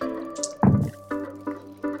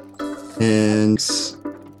 And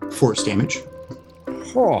force damage.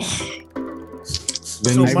 Oh.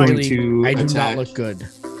 Then So he's going to I do attack. not look good.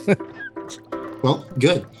 Well,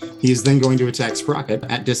 good. He's then going to attack Sprocket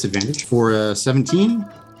at disadvantage for a 17.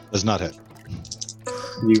 Does not hit.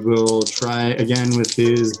 He will try again with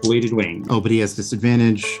his bladed wing. Oh, but he has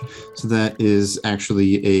disadvantage. So that is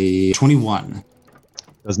actually a 21.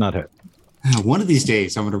 Does not hit. One of these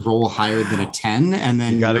days, I'm going to roll higher than a 10, and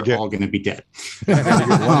then you're all going to be dead. I gotta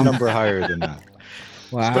get one number higher than that.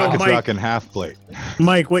 Wow. Sprocket's rocking half plate.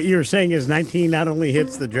 Mike, what you're saying is 19 not only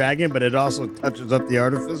hits the dragon, but it also touches up the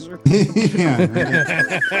Artificer? Yeah,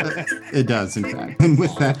 it does, in fact. And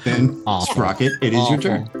with that, then, Sprocket, it is your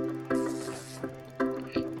turn.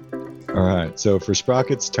 All right, so for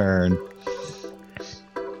Sprocket's turn,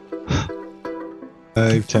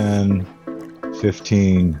 5, 10,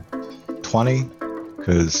 15, 20,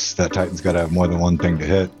 because that Titan's got to have more than one thing to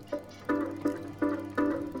hit.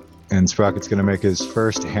 And Sprocket's going to make his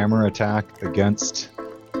first hammer attack against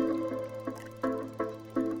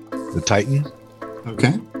the Titan.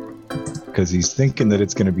 Okay. Because he's thinking that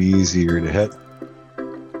it's going to be easier to hit.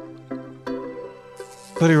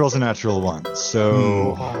 But he rolls a natural 1,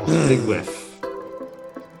 so... big whiff.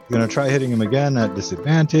 Going to try hitting him again at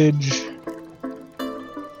disadvantage.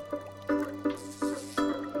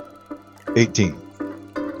 18.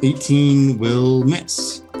 18 will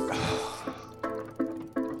miss.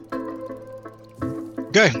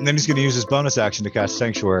 Okay, and then he's going to use his bonus action to cast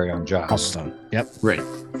Sanctuary on Josh. Stone. Yep. Right.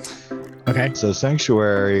 Okay. So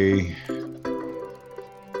Sanctuary...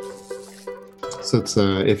 So it's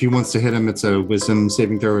if he wants to hit him, it's a wisdom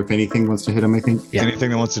saving throw. If anything wants to hit him, I think. Yeah. Anything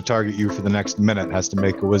that wants to target you for the next minute has to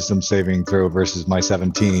make a wisdom saving throw versus my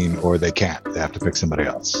 17, or they can't. They have to pick somebody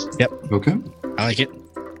else. Yep. Okay. I like it.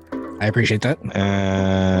 I appreciate that.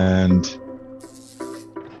 And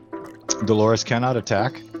Dolores cannot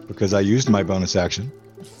attack because I used my bonus action.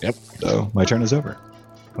 Yep. So my turn is over.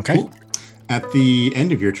 Okay. Cool. At the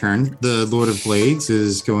end of your turn, the Lord of Blades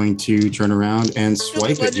is going to turn around and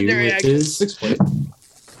swipe at you with his 6-foot.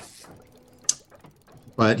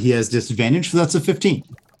 But he has disadvantage, so that's a 15.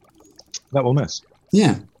 That will miss.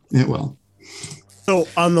 Yeah, it will. So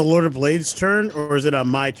on the Lord of Blades' turn, or is it on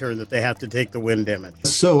my turn that they have to take the wind damage?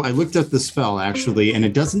 So I looked at the spell, actually, and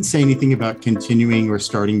it doesn't say anything about continuing or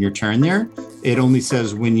starting your turn there. It only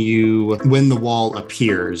says when the wall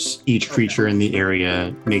appears, each creature in the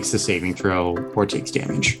area makes a saving throw or takes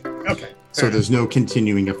damage. Okay. So there's no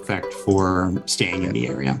continuing effect for staying in the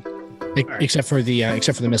area. Except for the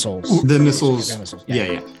missiles. The missiles.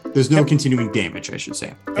 Yeah. There's no continuing damage, I should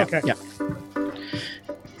say. Okay. Yeah.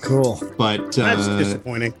 Cool. But That's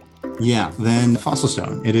disappointing. Yeah, then Fossil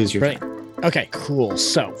Stone. It is your Right. turn. Okay, cool.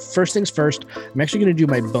 So first things first, I'm actually going to do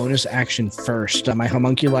my bonus action first. My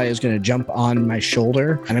homunculi is going to jump on my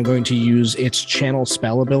shoulder, and I'm going to use its channel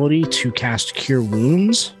spell ability to cast Cure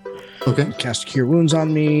Wounds. Okay. Cast Cure Wounds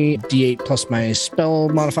on me, D8 plus my spell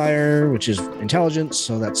modifier, which is intelligence,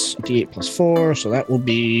 so that's D8 plus 4, so that will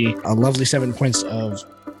be a lovely 7 points of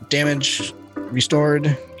damage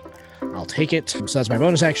restored. I'll take it. So that's my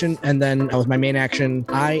bonus action. And then with my main action,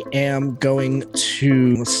 I am going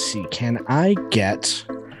to, let's see, can I get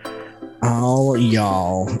all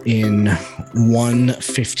y'all in one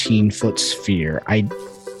 15-foot sphere?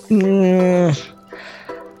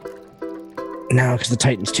 No, because the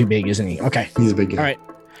Titan's too big, isn't he? Okay. He's a big guy. All right.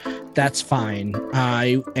 That's fine.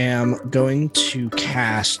 I am going to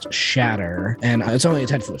cast Shatter, and it's only a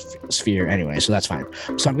 10-foot sphere anyway, so that's fine.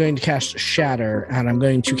 So I'm going to cast Shatter, and I'm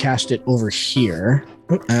going to cast it over here.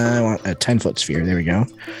 I want a 10-foot sphere. There we go.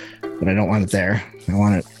 But I don't want it there. I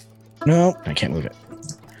want it... No, I can't move it.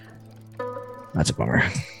 That's a bummer.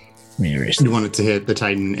 Let me erase it. You want it to hit the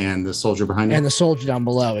Titan and the soldier behind it? And the soldier down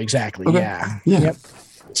below, exactly. Okay. Yeah. Yep.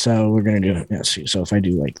 So we're going to do it. Let's see. So if I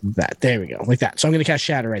do like that, there we go, like that. So I'm going to cast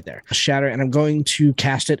Shatter right there. Shatter, and I'm going to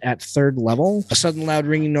cast it at 3rd level. A sudden loud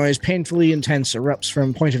ringing noise, painfully intense, erupts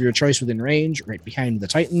from a point of your choice within range, right behind the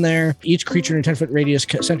Titan there. Each creature in a 10-foot radius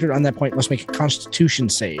centered on that point must make a Constitution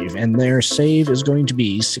save, and their save is going to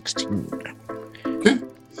be 16. Okay.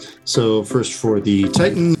 So first for the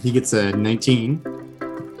Titan, he gets a 19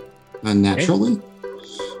 unnaturally. Okay.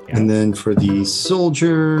 Yeah. And then for the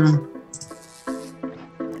soldier...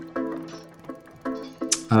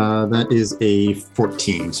 that is a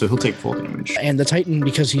 14, so he'll take full damage. And the Titan,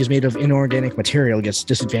 because he is made of inorganic material, gets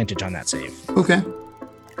disadvantage on that save. Okay.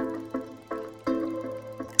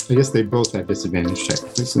 I guess they both have disadvantage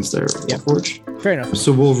technically since they're forged. Fair enough.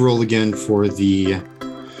 So we'll roll again for the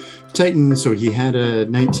Titan. So he had a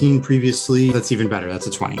 19 previously. That's even better. That's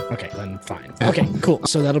a 20. Okay, then fine. Okay, cool.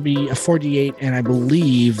 So that'll be a 48, and I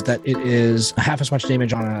believe that it is half as much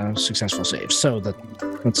damage on a successful save. So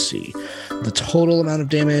let's see. The total amount of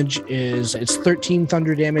damage it's 13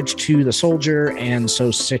 thunder damage to the soldier, and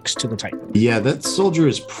so 6 to the Titan. Yeah, that soldier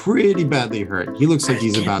is pretty badly hurt. He looks like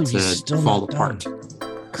he's about to fall apart.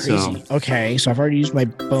 Crazy. So, Okay, so I've already used my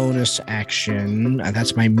bonus action.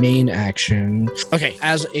 That's my main action. Okay,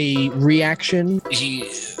 as a reaction,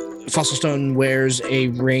 Fossil Stone wears a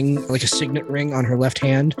ring, like a signet ring, on her left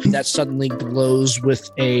hand that suddenly glows with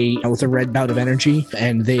a red bout of energy,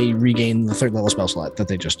 and they regain the 3rd level spell slot that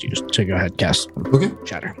they just used to go ahead and cast okay.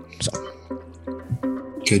 Shatter. So,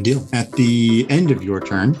 Good deal. At the end of your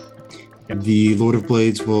turn, the Lord of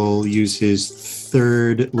Blades will use his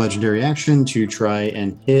 3rd legendary action to try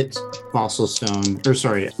and hit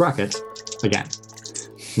Sprocket again.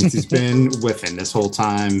 Since he's been whiffing this whole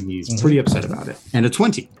time, he's pretty upset about it. And a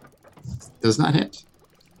 20 does not hit.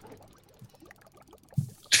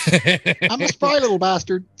 I'm a spry little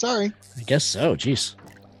bastard. Sorry. I guess so. Jeez.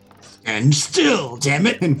 And still, damn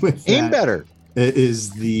it. And with Aim that, better. it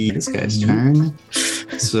is this guy's turn.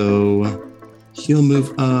 So he'll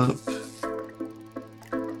move up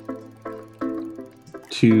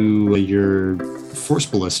to your Force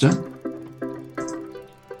Ballista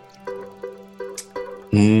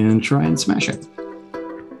and try and smash it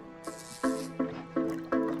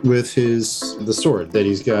with the sword that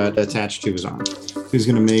he's got attached to his arm. He's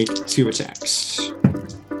going to make 2 attacks.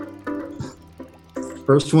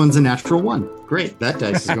 First one's a natural 1. Great, that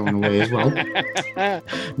dice is going away as well.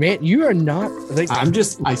 Man, you are not.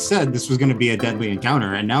 I said this was going to be a deadly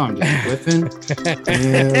encounter, and now I'm just whiffing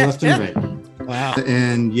and left and right. Wow.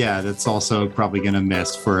 And yeah, that's also probably going to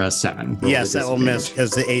miss for a 7. Yes, that will miss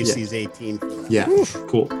because the AC is 18. Yeah,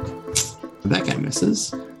 cool. That guy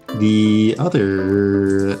misses. The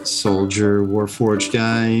other soldier, Warforged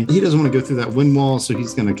guy, he doesn't want to go through that wind wall, so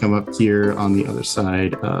he's going to come up here on the other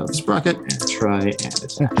side of Sprocket and try and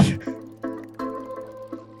attack.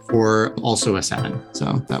 For also a 7, so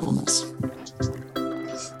that will miss.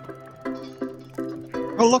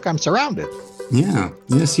 Oh, look, I'm surrounded. Yeah,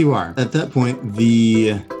 yes, you are. At that point,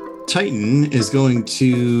 the Titan is going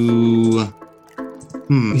to...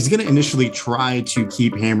 He's going to initially try to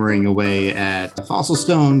keep hammering away at Fossil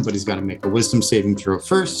Stone, but he's got to make a Wisdom saving throw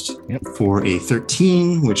first for a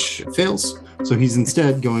 13, which fails. So he's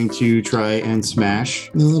instead going to try and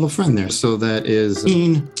smash the little friend there. So that is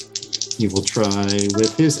 18. He will try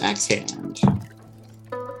with his axe hand.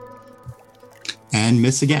 And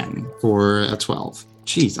miss again for a 12.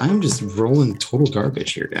 Jeez, I am just rolling total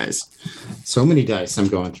garbage here, guys. So many dice I'm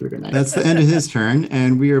going through tonight. That's the end of his turn,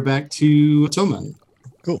 and we are back to Toman.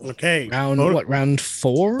 Cool. Okay. Round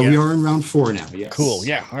 4? We are in round 4 now, yes. Cool,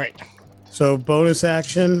 yeah, all right. So bonus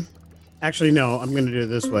action. Actually, no, I'm going to do it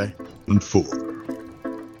this way. And 4.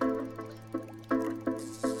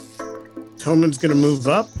 Toman's going to move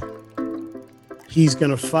up. He's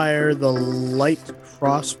going to fire the light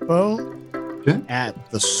crossbow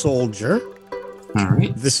at the soldier. All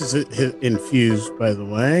right. This is infused, by the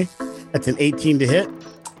way. That's an 18 to hit.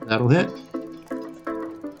 That'll hit.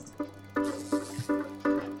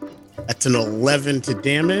 That's an 11 to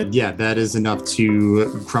damage. Yeah, that is enough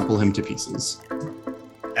to crumple him to pieces.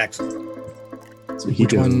 Excellent. So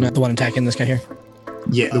Which one? The one attacking this guy here?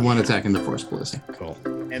 Yeah, the one attacking the Force Ballista. Cool.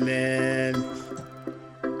 And then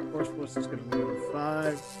Force Ballista is going to move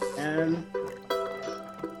 5, 10,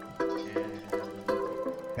 and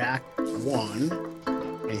back 1.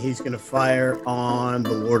 And he's going to fire on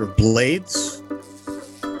the Lord of Blades.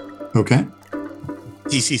 Okay.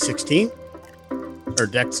 DC 16. Or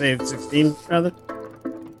deck save 16, rather.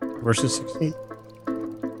 Versus 16.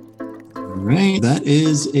 All right. That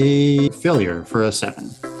is a failure for a 7.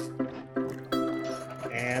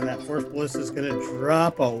 And that Force Ballista is going to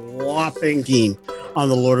drop a whopping 18 on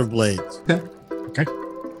the Lord of Blades. Okay.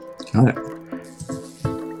 Got it.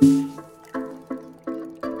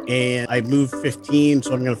 And I moved 15,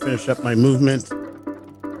 so I'm going to finish up my movement.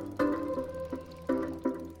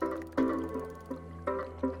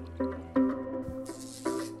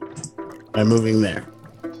 By moving there.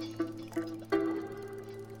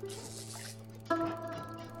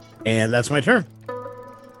 And that's my turn.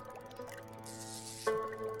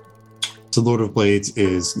 So Lord of Blades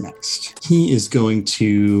is next. He is going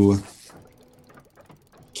to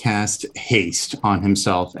cast Haste on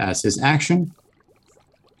himself as his action.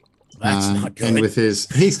 That's not good. And with his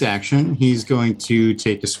haste action, he's going to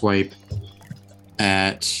take a swipe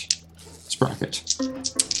at Sprocket.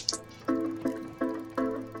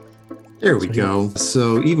 There we go.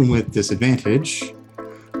 So even with disadvantage,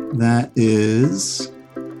 that is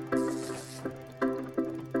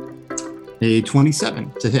a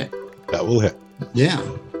 27 to hit. That will hit. Yeah.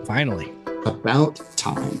 Finally. About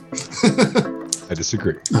time. I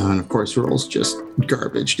disagree. And of course, rolls just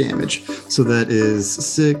garbage damage. So that is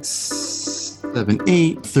 6, 7,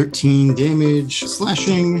 8, 13 damage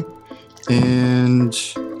slashing, and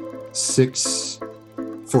 6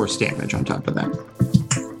 force damage on top of that.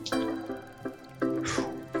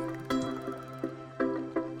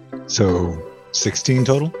 So 16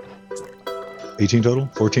 total? 18 total?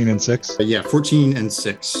 14 and 6? Yeah, 14 and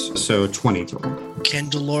 6, so 20 total. Can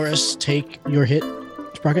Dolores take your hit,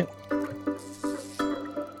 Sprocket?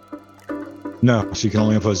 No, she can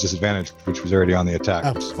only impose disadvantage, which was already on the attack.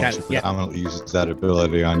 Oh, Which got it, yeah. predominantly uses that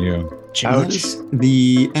ability on you. That is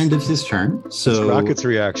the end of his turn. So Sprocket's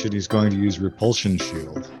reaction, he's going to use Repulsion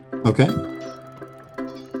Shield okay.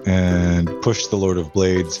 and push the Lord of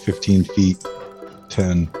Blades 15 feet,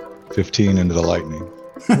 10, 15 into the lightning.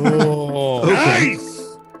 Oh, Okay.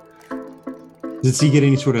 Does he get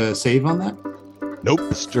any sort of save on that?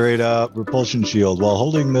 Nope. Straight up Repulsion Shield. While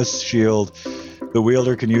holding this shield, the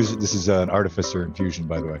wielder can use it. This is an Artificer infusion,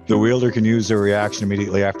 by the way. The wielder can use a reaction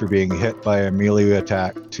immediately after being hit by a melee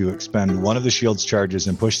attack to expend one of the shield's charges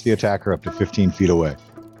and push the attacker up to 15 feet away.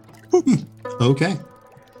 Okay.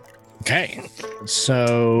 Okay.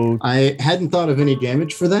 So I hadn't thought of any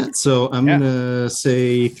damage for that, so I'm going to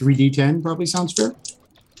say 3d10 probably sounds fair.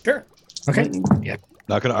 sure. Okay. Yeah.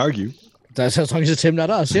 Not going to argue. That's as long as it's him, not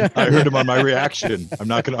us. Yeah. I heard him on my reaction. I'm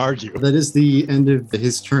not going to argue. That is the end of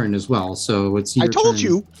his turn as well, so it's your I told turn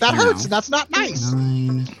you that now. hurts. And that's not nice.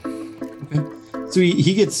 9. Okay. So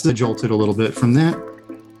he gets jolted a little bit from that.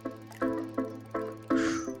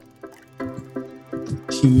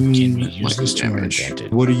 Can we use Lightning this to our damage.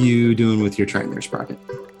 advantage? What are you doing with your turn there, Sprocket?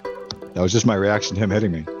 That was just my reaction to him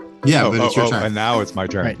hitting me. Yeah, but it's your turn. And now it's my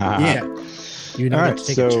turn. Right. Yeah. You now All get right, to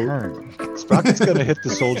take so- a turn. Sprocket's going to hit the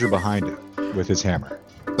soldier behind him with his hammer.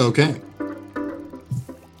 Okay.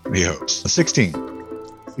 He hopes. A 16.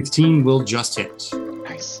 16 will just hit.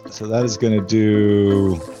 Nice. So that is going to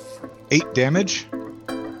do 8 damage.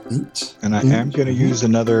 8. And I am going to use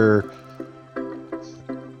another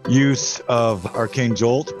use of Arcane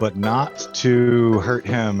Jolt, but not to hurt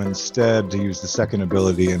him. Instead, to use the second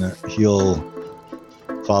ability and heal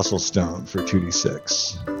Fossil Stone for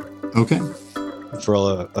 2d6. Okay.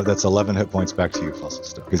 For that's 11 hit points back to you, Fossil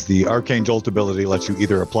Stone. Because the Arcane Jolt ability lets you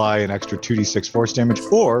either apply an extra 2d6 force damage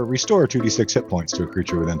or restore 2d6 hit points to a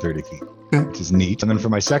creature within 30 feet, Okay. which is neat. And then for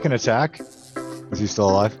my second attack, is he still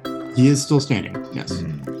alive? He is still standing, yes.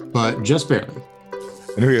 But just barely.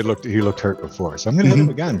 I knew he looked hurt before, so I'm going to hit him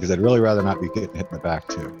again because I'd really rather not be getting hit in the back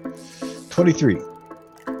too. 23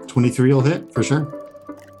 23 will hit, for sure.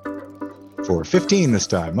 for 15 this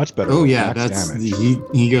time. Much better. Oh, than yeah, max that's damage.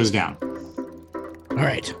 he goes down. All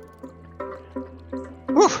right.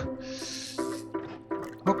 Whew.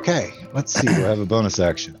 Okay, let's see. Do I have a bonus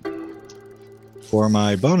action? For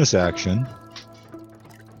my bonus action,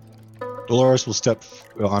 Dolores will step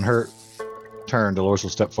on her turn. Dolores will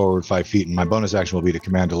step forward 5 feet, and my bonus action will be to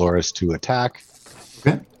command Dolores to attack.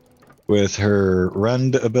 Okay. With her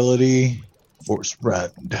rend ability, force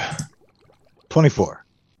rend. 24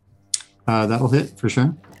 That'll hit, for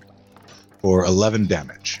sure. for 11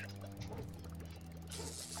 damage.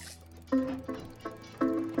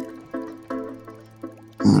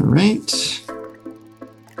 All right.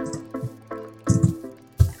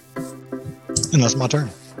 And that's my turn.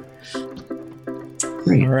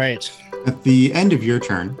 Great. All right. At the end of your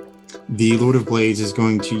turn, the Lord of Blades is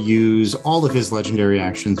going to use all of his legendary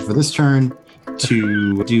actions for this turn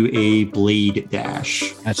to do a blade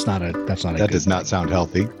dash. That's not a. That does not sound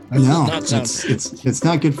healthy. That does No, not sound. it's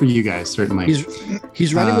not good for you guys, certainly.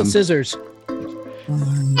 He's running with scissors.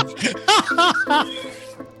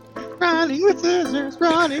 Running with scissors,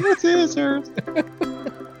 running with scissors.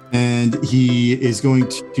 And he is going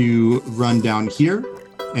to run down here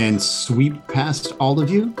and sweep past all of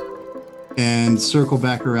you and circle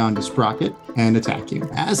back around to Sprocket and attack you.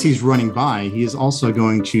 As he's running by, he is also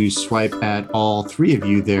going to swipe at all three of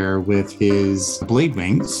you there with his blade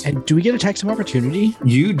wings. And do we get attacks of opportunity?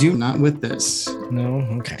 You do not with this. No.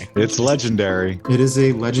 Okay. It's legendary. It is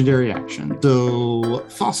a legendary action. So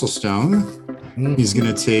Fossil Stone, he's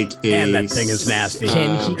going to take a... And that thing is nasty.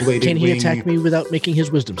 bladed Can he wing. attack me without making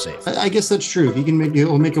his wisdom save? I guess that's true.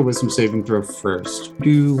 He'll make a wisdom saving throw first.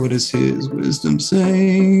 What is his wisdom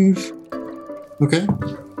save? Okay.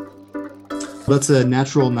 That's a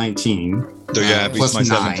natural 19. So yeah, it beats plus my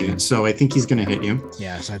 9. 17. So I think he's going to hit you.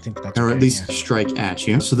 Yes, I think that's. Or okay, at least yeah. strike at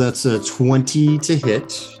you. So that's a 20 to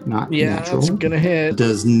hit, not Yeah, natural. that's gonna hit.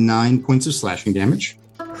 Does 9 points of slashing damage.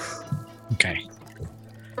 Okay.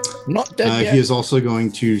 Not dead yet. He is also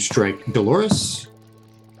going to strike Dolores.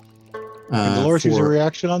 Can Dolores use a for-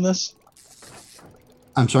 reaction on this?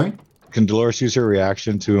 I'm sorry? Can Dolores use her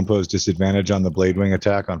reaction to impose disadvantage on the blade wing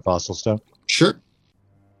attack on Fossil Stone? Sure.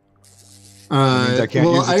 means I can't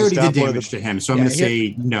Well, use it I to already did stop one of damage the- to him, so I'm Yeah, going to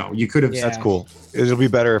say no. You could have. Yeah. That's cool. It'll be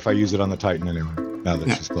better if I use it on the Titan anyway. Now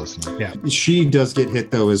that she's close enough. Yeah. She does get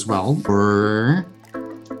hit though as well. For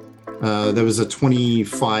that was a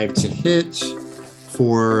 25 to hit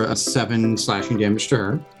for a 7 slashing damage to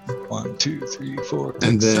her. 1, 2, 3, 4.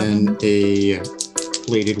 And then a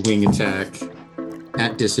bladed wing attack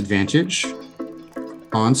at disadvantage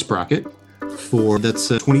on Sprocket.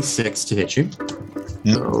 That's a 26 to hit you.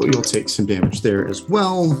 Yep. So you'll take some damage there as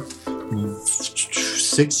well.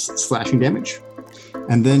 6 slashing damage.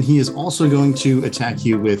 And then he is also going to attack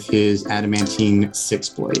you with his adamantine 6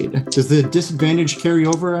 blade. Does the disadvantage carry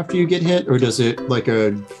over after you get hit, or does it, like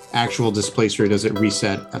a actual displacer, does it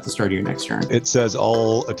reset at the start of your next turn? It says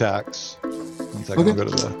all attacks. 1 second, I'll go to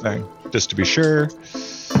the thing just to be sure.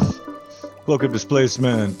 Cloak of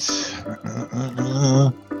displacement.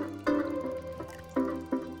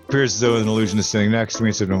 Appears as though an illusion is sitting next to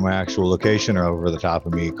me, so no my actual location or over the top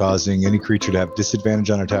of me, causing any creature to have disadvantage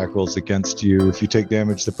on attack rolls against you. If you take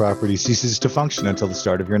damage, the property ceases to function until the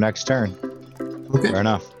start of your next turn. Okay. Fair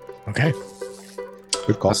enough. Okay.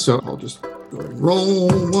 Good call. So I'll just roll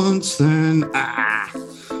once, then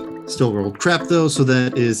still rolled crap though, so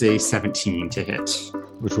that is a 17 to hit.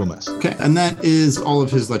 Which will miss. Okay, and that is all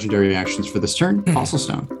of his legendary actions for this turn. Fossil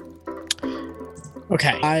Stone.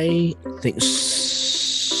 Okay. I think.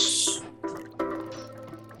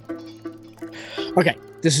 Okay.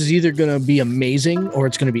 This is either going to be amazing or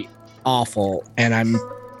it's going to be awful, and I'm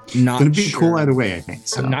not Going to be sure. cool either way, I think.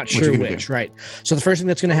 So I'm not sure which, right? So the first thing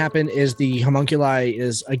that's going to happen is the homunculi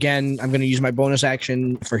is, again, I'm going to use my bonus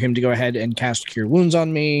action for him to go ahead and cast Cure Wounds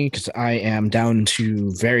on me because I am down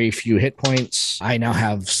to very few hit points. I now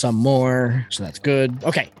have some more, so that's good.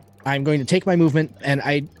 Okay, I'm going to take my movement, and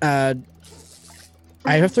I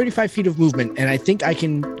have 35 feet of movement, and I think I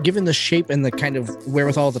can, given the shape and the kind of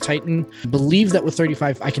wherewithal of the Titan, believe that with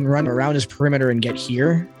 35, I can run around his perimeter and get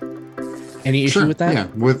here. Any issue with that? Yeah,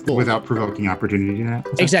 without provoking opportunity.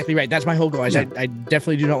 Exactly right. That's my whole goal. Yeah. I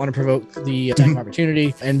definitely do not want to provoke the attack of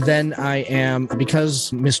opportunity. And then I am, because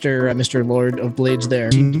Mr. Lord of Blades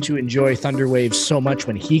there seemed to enjoy Thunder Wave so much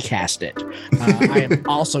when he cast it, I am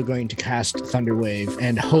also going to cast Thunder Wave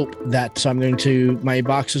and hope that, so I'm going to, my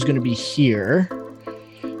box is going to be here.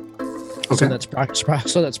 Okay.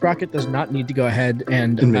 So that Sprocket does not need to go ahead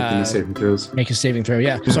and make any saving throws. Make a saving throw,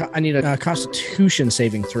 yeah. So I need a Constitution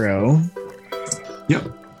saving throw. Yep.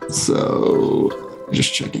 So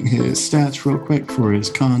just checking his stats real quick for his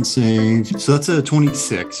con save. So that's a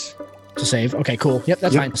 26. To save. Okay, cool. Yep,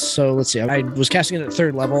 that's fine. So let's see. I was casting it at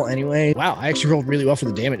 3rd level anyway. Wow, I actually rolled really well for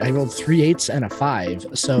the damage. I rolled 3 8s and a 5.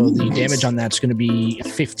 So the damage on that's going to be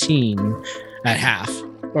 15 at half.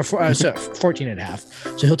 Or 14 and a half.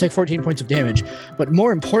 So he'll take 14 points of damage. But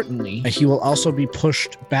more importantly, he will also be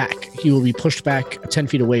pushed back. He will be pushed back 10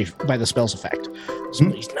 feet away by the spell's effect. So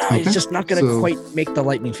he's just not going to quite make the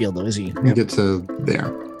lightning field, though, is he? You get to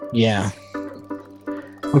there. Yeah.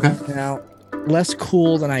 Okay. Now, less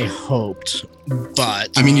cool than I hoped,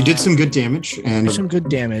 but... I mean, you did some good damage. And some good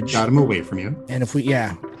damage. Got him away from you. And if we...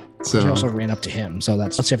 Yeah. So I also ran up to him. So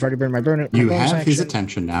let's see, I've already burned my burn. You have his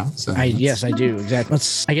attention now. So yes, I do. Exactly.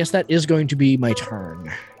 I guess that is going to be my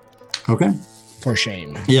turn. Okay. For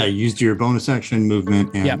shame. Yeah, you used your bonus action,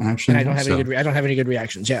 movement, and action. And I don't have any good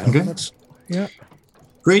reactions. Yeah. Okay.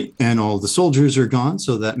 Great. And all the soldiers are gone,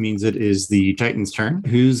 so that means it is the Titan's turn.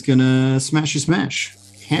 Who's gonna smash?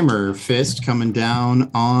 Hammer fist coming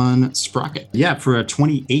down on Sprocket. Yeah, for a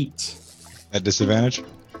 28. At disadvantage?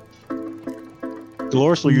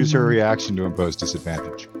 Dolores will use her reaction to impose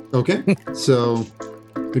disadvantage. Okay, so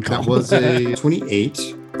good call. That was a 28.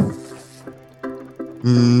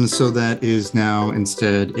 So that is now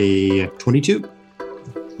instead a 22.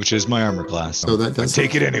 Which is my armor class. So that does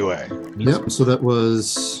take it anyway. Yep, so that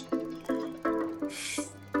was...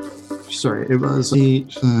 Sorry, it was 8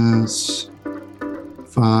 plus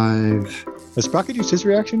 5. Has Sprocket used his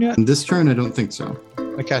reaction yet? This turn, I don't think so.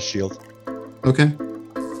 I cast shield. Okay.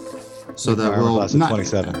 So that will not,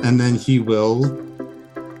 27. And then he will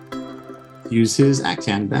use his axe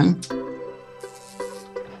hand then.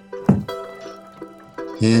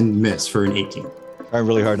 And miss for an 18. Trying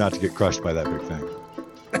really hard not to get crushed by that big thing.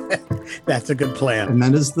 That's a good plan. And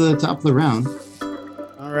that is the top of the round.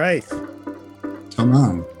 All right. Come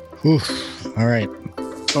on. Oof. All right.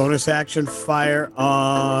 Bonus action fire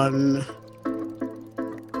on...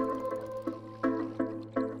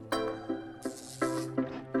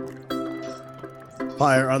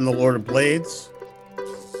 Fire on the Lord of Blades.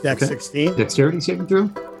 Dex 16. Dexterity saving throw?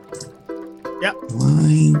 Yep.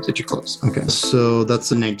 Why did you close? Okay. So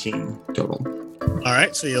that's a 19 total. All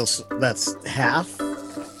right. So that's half.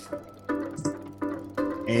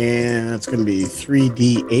 And that's going to be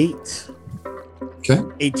 3d8. Okay.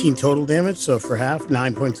 18 total damage. So for half,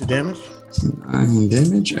 9 points of damage. 9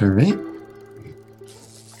 damage. All right.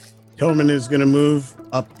 Toman is going to move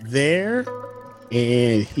up there,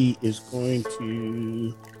 and he is going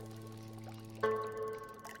to...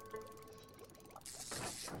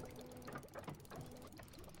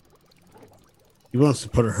 He wants to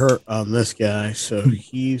put a hurt on this guy, so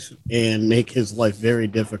and make his life very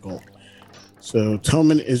difficult. So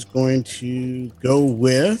Toman is going to go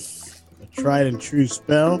with a tried and true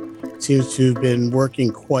spell. Seems to have been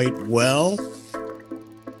working quite well.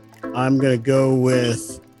 I'm going to go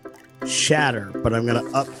with Shatter, but I'm going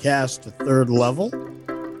to upcast to 3rd level.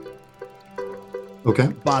 Okay.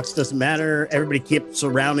 Box doesn't matter. Everybody kept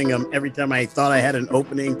surrounding him. Every time I thought I had an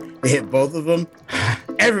opening, they hit both of them.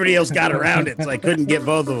 Everybody else got around it, so I couldn't get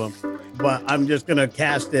both of them. But I'm just going to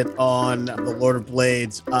cast it on the Lord of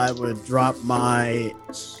Blades. I would drop my...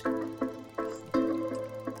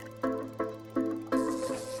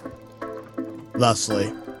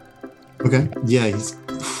 Thusly. Okay. Yeah, he's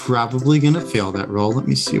probably going to fail that roll. Let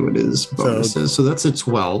me see what his bonus is. So that's a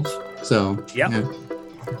 12. So, yep. Yeah.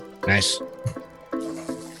 Nice.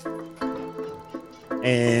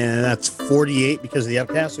 And that's 48 because of the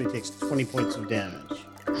upcast, so he takes 20 points of damage.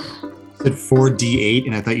 Said 4d8,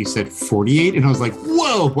 and I thought you said 48, and I was like,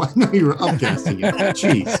 whoa, I know you were upcasting it.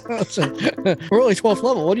 Jeez. We're only 12th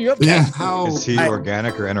level. What are you upcasting? Yeah, how Is he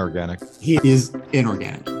organic or inorganic? he is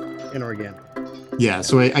inorganic. Inorganic. Yeah,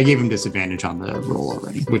 so I gave him disadvantage on the roll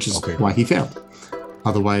already, which is why he failed.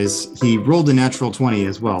 Otherwise, he rolled a natural 20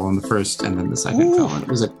 as well on the first, and then the second fell, and it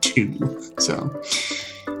was a 2. So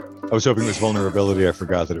I was hoping it was vulnerability. I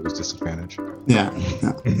forgot that it was disadvantage. yeah.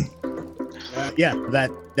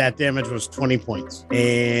 That damage was 20 points.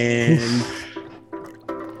 And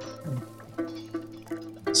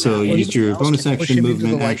so you used your bonus action,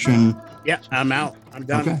 movement action. Yeah, I'm out. I'm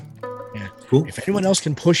done. Okay. Yeah. Cool. If anyone else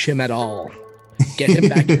can push him at all, get him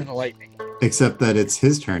back into the lightning. Except that it's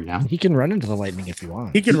his turn now. He can run into the lightning if he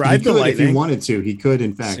wants. He can ride the lightning. If he wanted to, he could,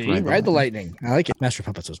 in fact, ride the lightning. I like it. Master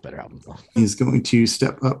Puppets was better album, though. He's going to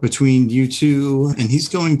step up between you two, and he's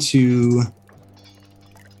going to...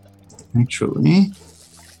 Actually,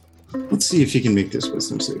 let's see if he can make this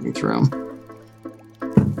wisdom saving throw.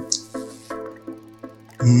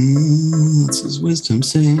 What's his wisdom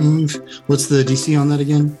save? What's the DC on that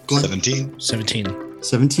again? Glenn? 17.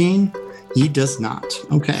 17? He does not.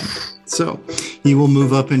 Okay. So he will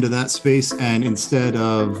move up into that space, and instead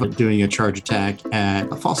of doing a charge attack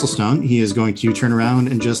at a fossil stone, he is going to turn around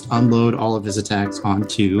and just unload all of his attacks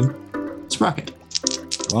onto Sprocket.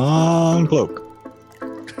 Long cloak.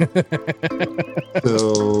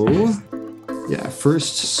 So, yeah,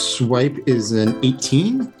 first swipe is an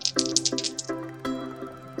 18.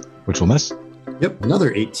 Which will miss. Yep,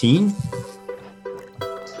 another 18.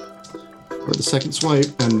 For the second swipe,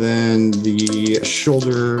 and then the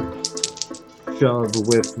shoulder shove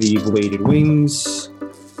with the bladed wings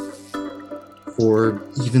for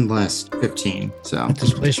even less, 15. So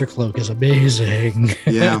Displacer Cloak is amazing.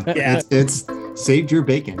 yeah, Yeah. It's saved your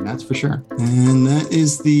bacon, that's for sure. And that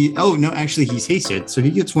is the... Oh, no, actually, he's hasted, so he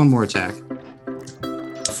gets one more attack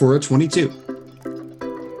for a 22.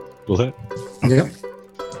 Will hit. Yep.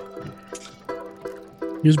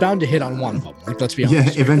 He was bound to hit on one of them. Like, let's be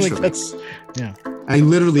honest. Yeah, eventually. Like, yeah.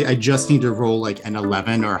 I just need to roll like an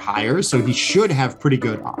 11 or higher, so he should have pretty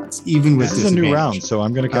good odds, even with This is a new disadvantage. round, so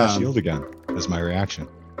I'm going to cast shield again as my reaction.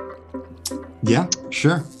 Yeah,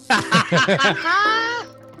 sure.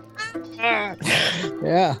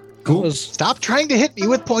 Yeah. Cool. Stop trying to hit me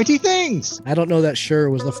with pointy things. I don't know that sure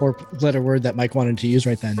was the 4-letter word that Mike wanted to use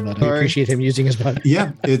right then, but I Sorry. appreciate him using his button.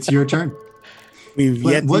 Yeah, it's your turn. We've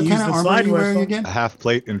yet What to kind use of the armor are slide you wearing whistle. again? A half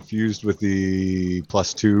plate infused with the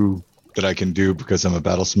 +2 that I can do because I'm a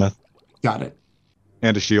battlesmith, Got it.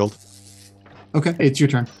 and a shield. Okay, it's your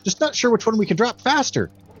turn. Just not sure which one we can drop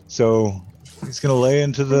faster. So he's going to lay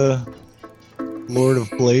into the Lord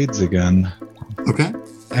of Blades again. Okay.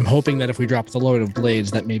 I'm hoping that if we drop the Lord of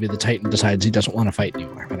Blades, that maybe the Titan decides he doesn't want to fight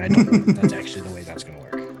anymore. But I don't know if that's actually the way that's going to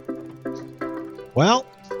work. Well,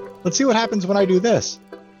 let's see what happens when I do this.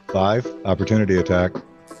 5, opportunity attack.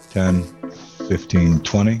 10, 15,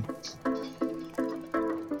 20.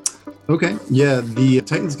 Okay. Yeah, the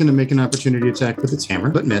Titan's going to make an opportunity attack with its hammer,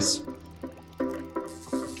 but miss.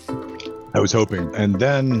 I was hoping. And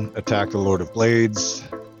then attack the Lord of Blades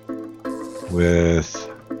with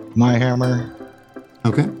my hammer.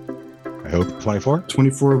 Okay. I hope 24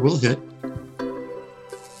 24 will hit.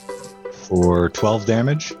 for 12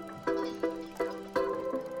 damage.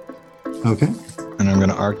 Okay. And I'm going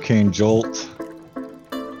to Arcane Jolt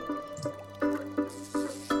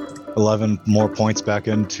 11 more points back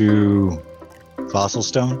into Fossil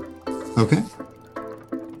stone. Okay.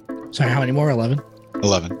 Sorry, how many more? 11.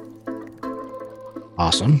 11.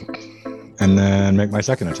 Awesome. And then make my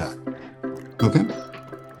second attack. Okay.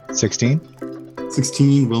 16.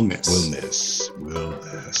 16 will miss. Will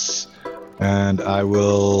miss. And I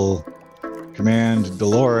will command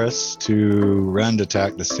Dolores to rend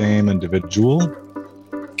attack the same individual.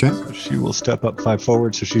 Okay. So she will step up 5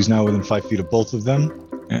 forward, so she's now within 5 feet of both of them.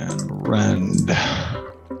 And rend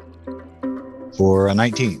for a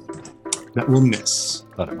 19. That will miss.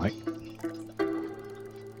 Thought it might.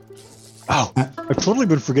 Oh, I've totally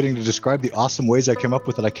been forgetting to describe the awesome ways I came up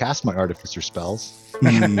with that I cast my Artificer spells.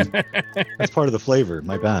 That's part of the flavor.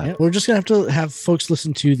 My bad. Yeah, we're just gonna have to have folks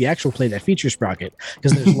listen to the actual play that features Sprocket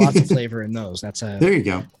because there's lots of flavor in those. That's there you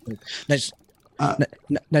go. Nice,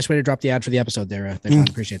 nice way to drop the ad for the episode there. I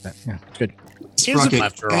appreciate that. Yeah, it's good.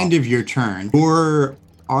 Sprocket, end of your turn. Your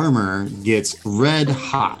armor gets red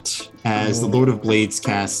hot as the Lord of Blades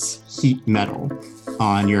casts heat metal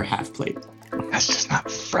on your half plate. That's just not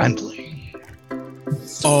friendly.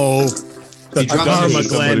 Oh, the karma,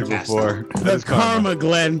 Glenn. The karma,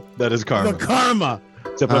 Glenn. That is karma. The karma.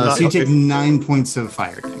 Except I'm not, so you take 9 points of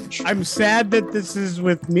fire damage. I'm sad that this is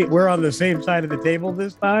with me. We're on the same side of the table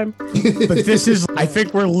this time. But this is, I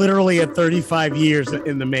think we're literally at 35 years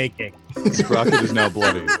in the making. Sprocket is now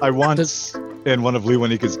bloody. I once, in one of Lee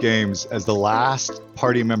Wanika's games, as the last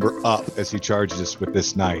party member up as he charged us with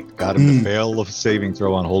this knight, got him to fail a saving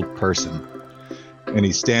throw on hold person. And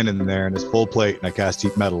he's standing there in his full plate, and I cast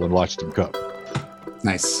heat metal and watched him cook.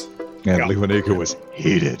 Nice. And Lee Wanika was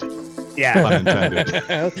heated. Yeah.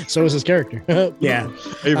 Unintended. So is his character. Yeah.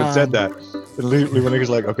 I even said that. And Lee Wanika's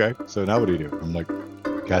like, okay, so now what do you do? I'm like,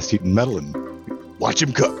 cast heat and metal and watch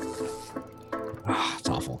him cook. Oh, it's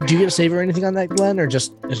awful. Do you get a save or anything on that, Glenn, or it's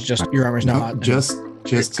just your armor's not hot? Just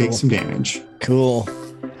take some damage. Cool.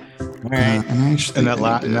 All right. And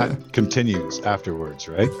that continues afterwards,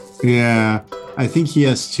 right? Yeah. I think he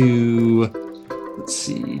has to, let's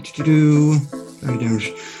see,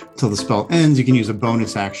 damage until the spell ends. You can use a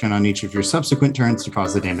bonus action on each of your subsequent turns to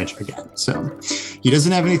cause the damage again. So he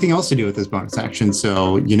doesn't have anything else to do with this bonus action,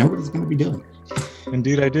 so you know what he's going to be doing.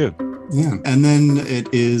 Indeed, I do. Yeah. And then it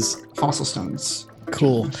is Fossil Stones.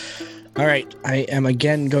 Cool. All right. I am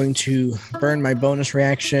again going to burn my bonus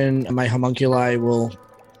reaction. My homunculi will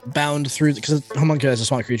bound through, because homunculi is a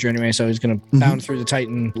small creature anyway, so he's going to bound through the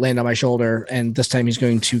Titan, land on my shoulder, and this time he's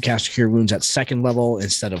going to cast Cure Wounds at 2nd level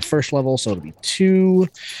instead of 1st level, so it'll be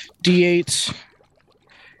 2d8.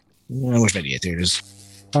 Where's my d8? There it is.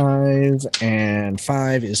 5, and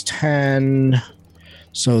 5 is 10,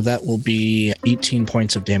 so that will be 18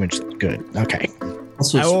 points of damage. Good. Okay.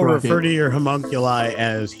 Also, I will refer to your homunculi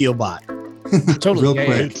as Healbot. Totally. Real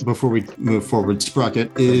quick, before we move forward, Sprocket,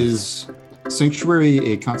 is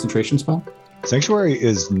Sanctuary a concentration spell? Sanctuary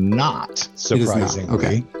is not, surprisingly.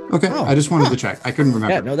 Okay. Oh. I just wanted to check. I couldn't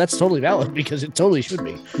remember. Yeah, no, that's totally valid because it totally should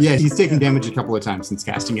be. Yeah, he's taken damage a couple of times since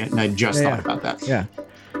casting it, and I just thought about that. Yeah.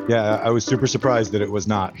 Yeah, I was super surprised that it was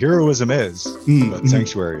not. Heroism is, but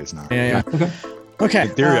Sanctuary is not. Yeah. Okay. In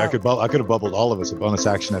theory, I could have bubbled all of us a bonus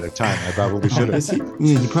action at a time. I probably should have.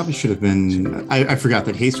 He probably should have been. I forgot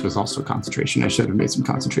that haste was also concentration. I should have made some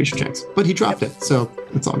concentration checks, but he dropped it, so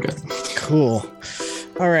it's all good. Cool.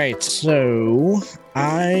 All right, so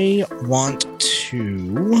I want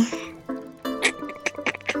to.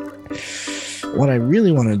 What I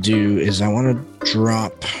really want to do is I want to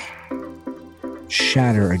drop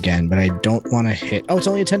Shatter again, but I don't want to hit. Oh, it's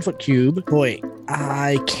only a 10-foot cube. Boy,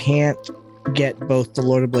 I can't get both the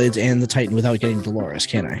Lord of Blades and the Titan without getting Dolores,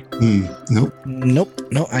 can I? Nope.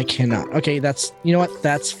 No, I cannot. Okay, you know what?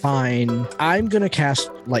 That's fine. I'm going to cast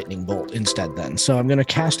Lightning Bolt instead then. So I'm going to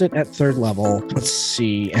cast it at 3rd level. Let's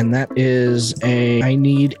see. And that is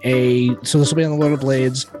so this will be on the Lord of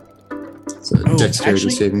Blades. It's a dexterity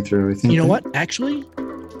saving throw, I think. You know what? Actually,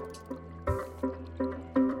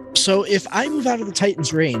 so if I move out of the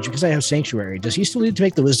Titan's range because I have Sanctuary, does he still need to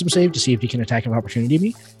make the Wisdom save to see if he can attack of opportunity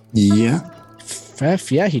me? Yeah.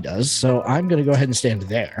 Yeah, he does. So I'm going to go ahead and stand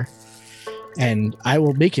there, and I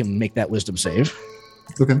will make him make that Wisdom save.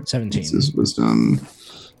 Okay. 17. This is Wisdom.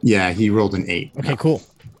 Yeah, he rolled an 8. Okay, cool.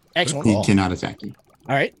 Excellent. He cannot attack you.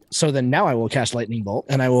 All right. So then now I will cast Lightning Bolt,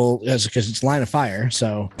 and I will, because it's line of fire.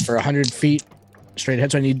 So for 100 feet straight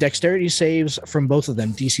ahead. So I need dexterity saves from both of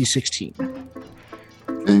them, DC 16.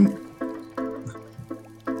 Okay.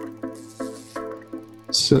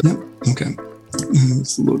 So, okay.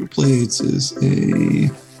 This Lord of Blades is a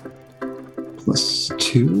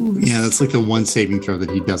 +2. Yeah, that's like the one saving throw that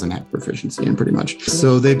he doesn't have proficiency in, pretty much.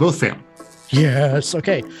 So they both fail. Yes.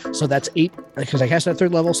 Okay. So that's 8, because I cast it at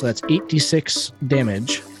 3rd level, so that's 8d6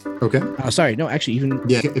 damage. Okay. Sorry, no, actually, even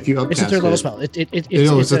if you upcast it's a third level spell. It's a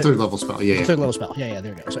third level spell. Yeah, third level spell. Yeah,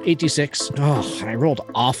 there we go. So 8d6. Oh, and I rolled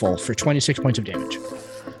awful for 26 points of damage.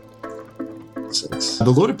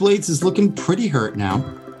 The Lord of Blades is looking pretty hurt now.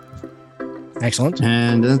 Excellent.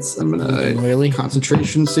 And I'm gonna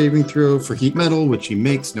concentration saving throw for heat metal, which he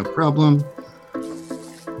makes, no problem.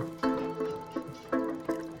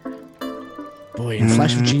 Boy, and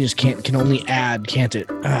Flash of Genius can only add, can't it?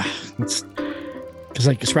 Because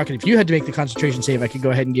like Sprocket, if you had to make the concentration save, I could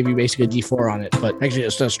go ahead and give you basically a D4 on it. But actually,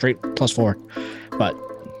 it's a straight +4. But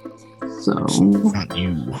so not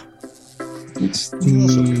you.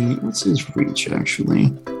 What's his reach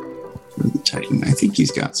actually? The Titan. I think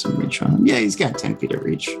he's got some reach on him. Yeah, he's got 10 feet of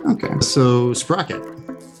reach. Okay. So Sprocket.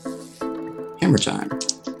 Hammer time.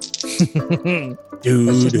 That's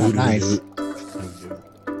just not nice.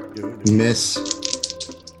 Miss.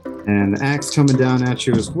 And the axe coming down at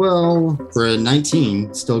you as well. For a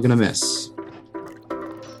 19, still gonna miss.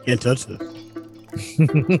 Can't touch this.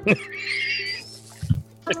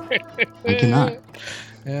 I cannot.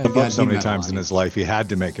 Yeah, above so many times in his life, he had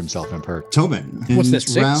to make himself imperk. Tobin. What's this,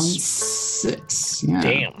 6? Round 6. Yeah.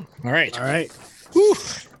 Damn. All right. Whew.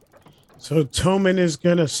 So Toman is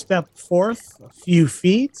going to step forth a few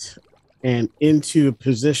feet and into a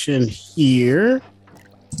position here.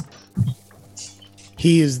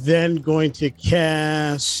 He is then going to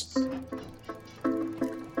cast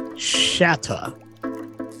Shatter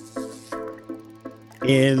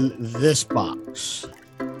in this box.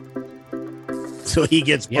 So he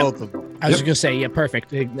gets both of them. I was just going to say, yeah,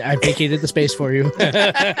 perfect. I vacated the space for you.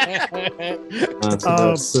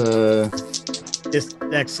 This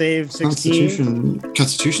dex save 16.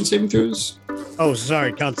 Constitution saving throws? Oh,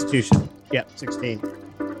 sorry. Constitution. Yeah, 16.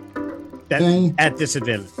 At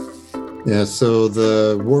disadvantage. Yeah, so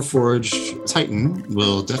the Warforged Titan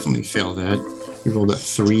will definitely fail that. He rolled a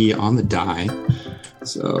 3 on the die.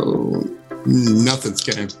 So nothing's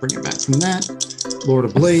going to bring it back from that. Lord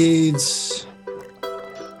of Blades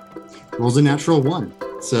rolls a natural 1.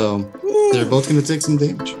 So they're both going to take some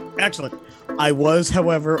damage. Excellent. I was,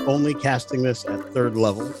 however, only casting this at third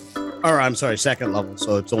level. Or, I'm sorry, second level.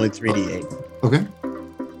 So it's only 3d8. Okay.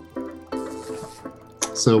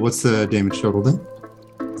 So what's the damage total then?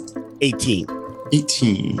 18.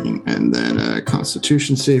 18. And then a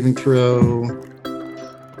Constitution saving throw,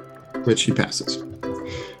 which he passes.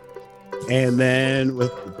 And then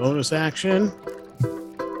with the bonus action,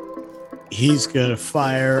 he's going to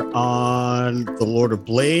fire on the Lord of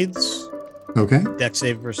Blades. Okay. Dex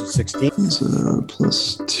save versus 16. It's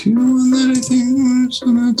 +2 on that, I think.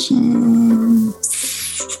 So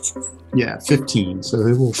that's 15. So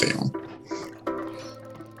it will fail.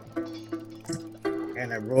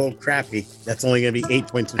 And I rolled crappy. That's only going to be 8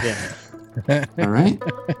 points of damage. All right.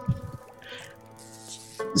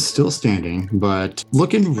 Still standing, but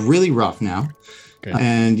looking really rough now. Good.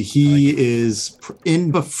 And he is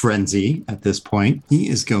in a frenzy at this point. He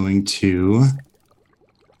is going to,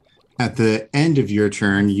 at the end of your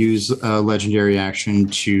turn, use a legendary action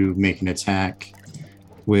to make an attack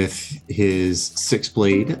with his 6th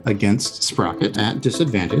blade against Sprocket at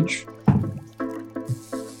disadvantage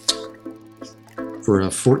for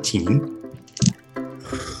a 14.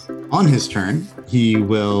 On his turn, he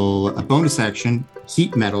will a bonus action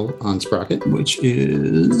heat metal on Sprocket, which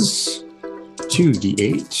is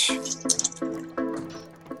 2d8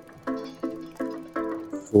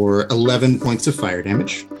 for 11 points of fire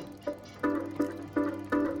damage.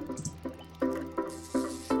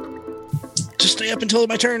 Just stay up until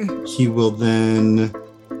my turn. He will then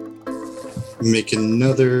make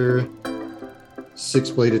another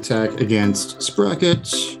 6-blade attack against Sprocket.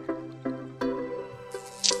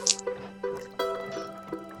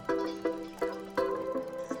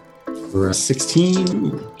 For a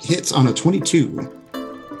 16 hits on a 22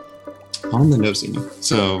 on the nosy.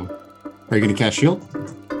 So, are you going to cast shield?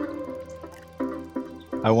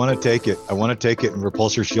 I want to take it. I want to take it and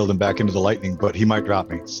repulsor shield him back into the lightning, but he might drop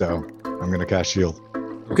me. So, I'm going to cast shield.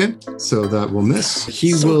 Okay, so that will miss.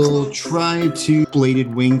 He will try to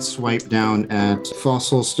bladed wing swipe down at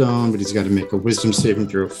Fossil Stone, but he's got to make a wisdom saving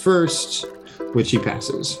throw first, which he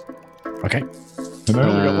passes. Okay. And I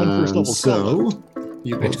only got one first level spell. So,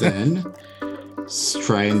 he will then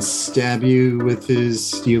try and stab you with his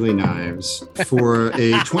steely knives for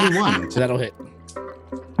a 21. So that'll hit.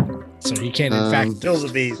 So he can, in fact, kill the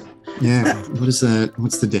beast. Yeah, what is that?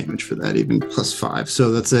 What's the damage for that? Even +5.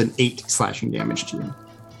 So that's an 8 slashing damage to you.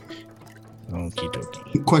 Okie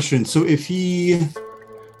dokie. Question. So if he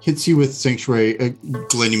hits you with Sanctuary,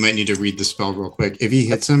 Glenn, you might need to read the spell real quick. If he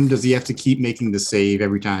hits him, does he have to keep making the save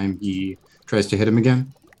every time he tries to hit him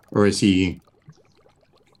again? Or is he...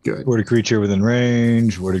 Good. Warded creature within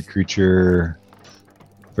range. Warded creature.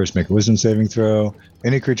 First make a wisdom saving throw.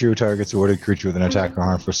 Any creature who targets a warded creature with an attack or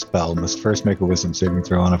harmful spell must first make a wisdom saving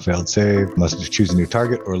throw on a failed save. Must choose a new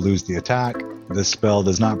target or lose the attack. This spell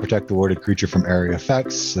does not protect the warded creature from area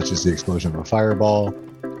effects, such as the explosion of a fireball.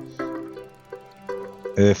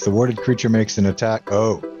 If the warded creature makes an attack...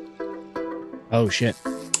 Oh, shit.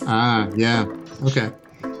 Yeah. Okay.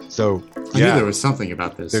 So, I knew there was something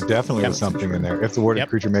about this. There definitely was something in there. If the warded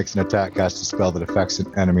creature makes an attack, casts a spell that affects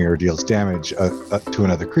an enemy or deals damage to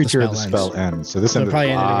another creature, the spell ends. So this ended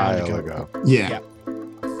a while ago. Yeah.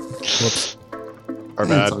 Whoops. Our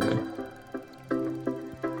bad. Okay.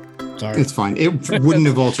 Sorry. It's fine. It wouldn't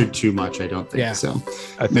have altered too much, I don't think. Yeah. So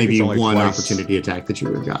I think maybe it's only one twice. opportunity attack that you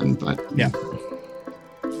would have gotten, but Yeah.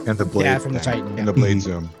 And the blade. Yeah, from the Titan. And the blade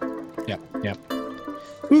zoom. Yep.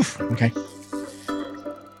 Oof. Okay.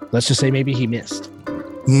 Let's just say maybe he missed.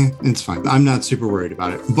 Yeah, it's fine. I'm not super worried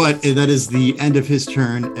about it. But that is the end of his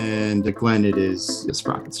turn, and Glenn, it is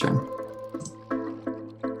Sprocket's turn.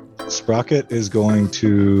 Sprocket is going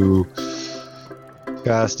to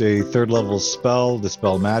cast a 3rd level spell,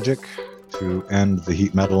 Dispel Magic, to end the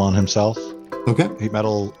heat metal on himself. Okay. Heat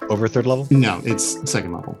metal over 3rd level? No, it's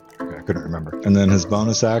 2nd level. Okay, I couldn't remember. And then his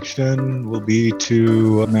bonus action will be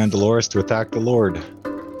to command Dolores to attack the Lord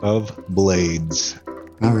of Blades.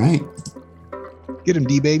 All right. Get him,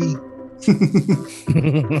 D baby.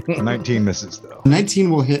 19 misses though.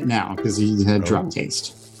 19 will hit now because he had drop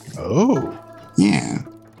taste. Oh. Yeah.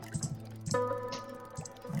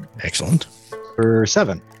 Excellent. For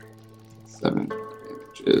 7. 7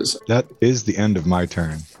 damages. That is the end of my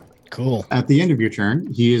turn. Cool. At the end of your turn,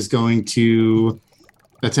 he is going to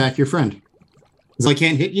attack your friend. So I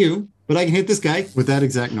can't hit you, but I can hit this guy with that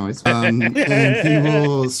exact noise. And he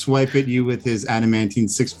will swipe at you with his adamantine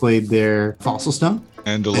 6-blade there, fossil stone.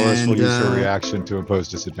 And Dolores will use her reaction to impose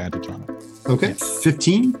disadvantage on it. Okay,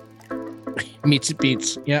 15. Meets it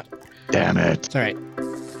beats. Yep. Damn it. It's all right.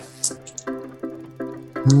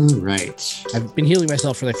 All right. I've been healing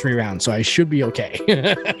myself for like 3 rounds, so I should be okay.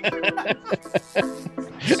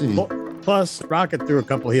 Plus, Rocket threw a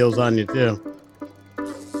couple heals on you, too.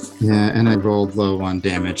 Yeah, and I rolled low on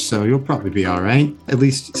damage, so you'll probably be all right. At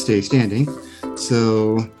least stay standing.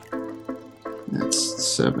 So that's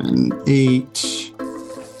 7, 8.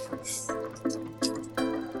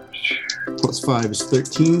 Plus 5 is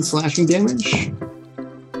 13 slashing damage.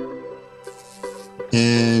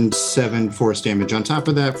 And 7 force damage on top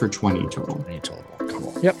of that for 20 total. 20 total.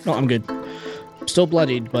 Cool. Yep. No, I'm good. Still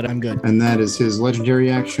bloodied, but I'm good. And that is his legendary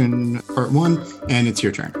action, part 1, and it's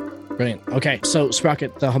your turn. Brilliant. Okay, so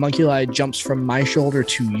Sprocket, the homunculi jumps from my shoulder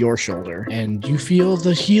to your shoulder, and you feel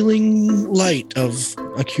the healing light of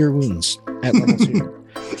a cure wounds at level 2.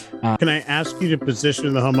 Can I ask you to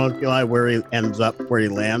position the homunculi where he ends up, where he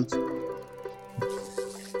lands?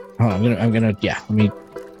 Oh, I'm gonna. Yeah, let me.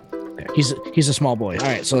 He's a small boy. All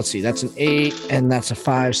right, so let's see. That's an 8, and that's a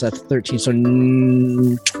 5, so that's 13. So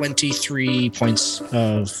 23 points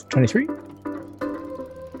of 23.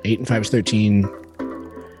 8 and 5 is 13,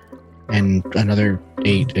 and another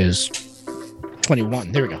 8 is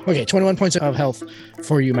 21. There we go. Okay, 21 points of health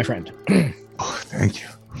for you, my friend. Oh, thank you.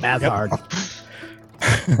 Math hard.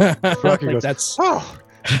 Rocky goes, That's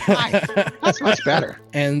hi. That's much better.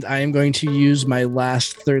 And I am going to use my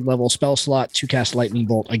last 3rd level spell slot to cast Lightning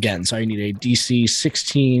Bolt again. So I need a DC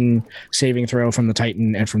 16 saving throw from the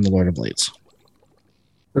Titan and from the Lord of Blades.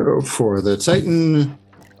 So for the Titan,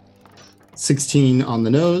 16 on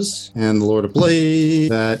the nose, and the Lord of Blades,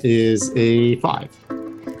 that is a 5.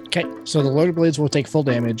 Okay, so the Lord of Blades will take full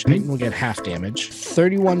damage. Titan will get half damage.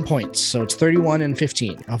 31 points. So it's 31 and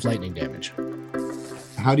 15 of lightning damage.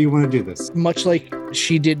 How do you want to do this? Much like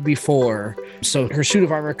she did before. So her suit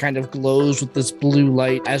of armor kind of glows with this blue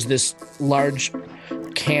light as this large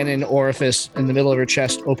cannon orifice in the middle of her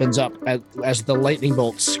chest opens up as the lightning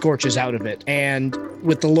bolt scorches out of it. And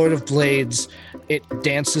with the Lord of Blades, it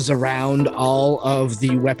dances around all of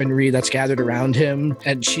the weaponry that's gathered around him.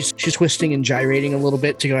 And she's twisting and gyrating a little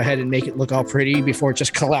bit to go ahead and make it look all pretty before it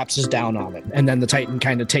just collapses down on it. And then the Titan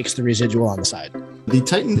kind of takes the residual on the side. The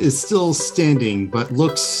Titan is still standing, but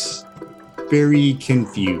looks very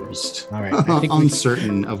confused. All right. I think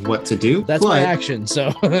uncertain of what to do. that's my action.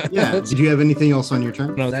 So yeah. Did you have anything else on your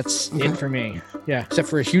turn? No, that's it for me. Yeah. Except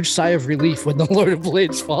for a huge sigh of relief when the Lord of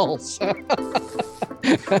Blades falls.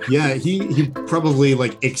 Yeah, he probably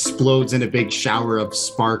like explodes in a big shower of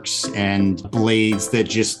sparks and blades that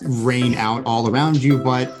just rain out all around you,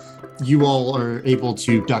 but you all are able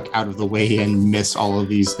to duck out of the way and miss all of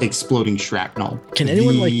these exploding shrapnel. Can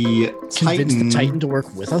anyone convince the Titan to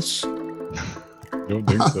work with us? I don't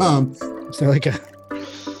think so. Is there like a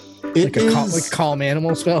Like a calm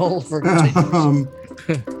animal spell for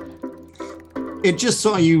It just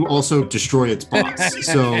saw you also destroy its boss,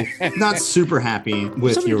 so not super happy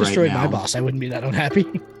with Somebody you right destroyed now. my boss. I wouldn't be that unhappy.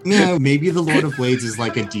 Yeah, maybe the Lord of Blades is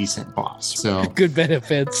like a decent boss. So Good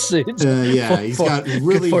benefits. he's got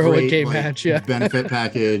really great match, benefit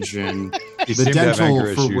package, and He the seemed to have dental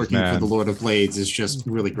anger for issues, working for man. the Lord of Blades is just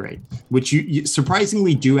really great, which you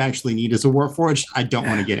surprisingly do actually need as a Warforged. I don't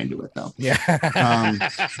want to get into it though. Yeah.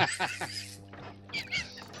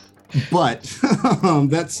 But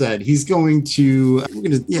that said, he's going to.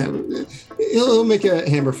 He'll make a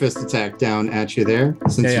hammer fist attack down at you there,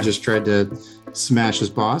 since you just tried to smash his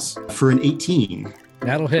boss for an 18.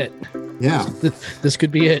 That'll hit. Yeah, this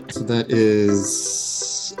could be it. so that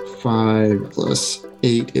is 5 plus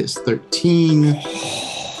 8 is 13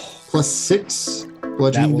 plus 6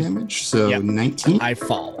 bludgeoning damage, so 19. I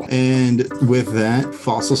fall. And with that,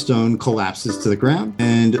 Fossil Stone collapses to the ground,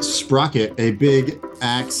 and Sprocket, a big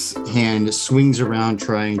axe hand, swings around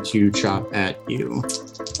trying to chop at you.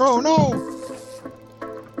 Oh no!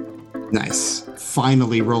 Nice.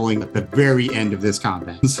 Finally rolling at the very end of this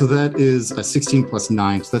combat. So that is a 16 plus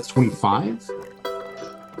 9, so that's 25.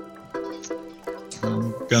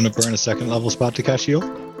 I'm gonna burn a second level spot to cast shield.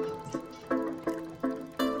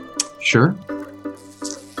 Sure.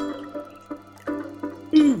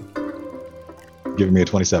 Giving me a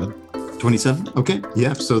 27. 27. Okay.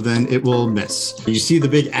 Yeah. So then it will miss. You see the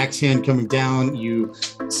big axe hand coming down. You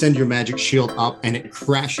send your magic shield up, and it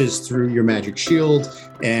crashes through your magic shield,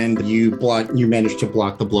 and you manage to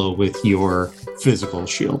block the blow with your physical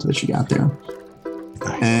shield that you got there.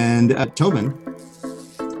 Nice. And Tobin,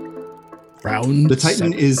 Round the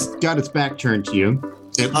Titan 7. is got its back turned to you.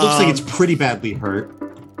 It looks like it's pretty badly hurt.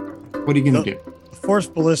 What are you gonna do? Force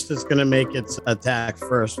Ballista is going to make its attack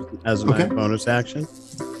first as my bonus action.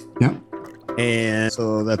 Yeah. And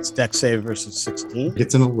so that's Dex save versus 16.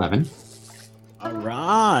 It's an 11. All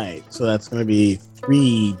right. So that's going to be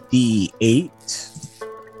 3d8.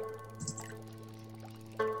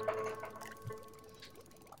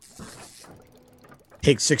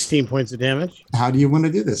 Take 16 points of damage. How do you want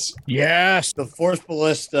to do this? Yes. The Force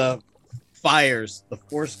Ballista fires. The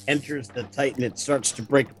force enters the Titan. It starts to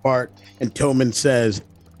break apart. And Toman says,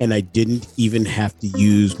 and I didn't even have to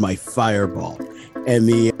use my fireball. And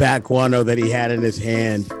the Bakwano that he had in his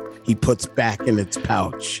hand, he puts back in its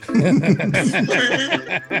pouch as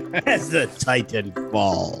the Titan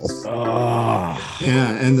falls. Oh.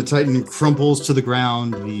 Yeah, and the Titan crumples to the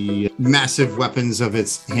ground, the massive weapons of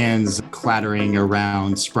its hands clattering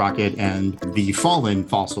around Sprocket and the fallen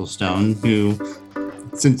Fossil Stone, who,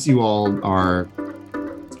 since you all are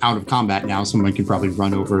out of combat now, someone can probably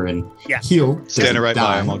run over and heal. Standing right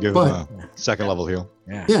by him, I'll give him But a second level heal.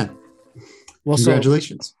 yeah. Well,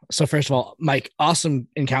 Congratulations. So first of all, Mike, awesome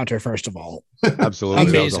encounter. First of all, Absolutely. That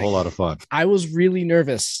was a Amazing. whole lot of fun. I was really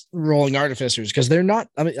nervous rolling Artificers because they're not.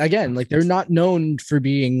 I mean, again, like they're not known for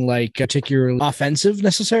being like particularly offensive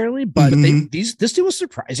necessarily, but this dude was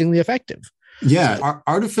surprisingly effective. Yeah,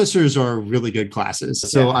 Artificers are really good classes.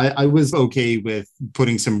 So I was okay with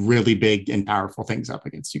putting some really big and powerful things up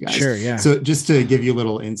against you guys. Sure, yeah. So just to give you a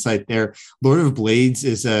little insight there, Lord of Blades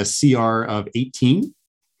is a CR of 18.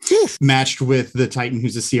 Matched with the Titan,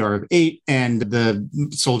 who's a CR of 8, and the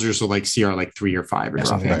soldiers are like CR like 3 or 5 or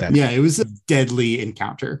something like that. Yeah, it was a deadly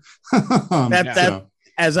encounter. That,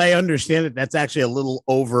 as I understand it, that's actually a little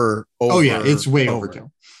over. Oh yeah, it's way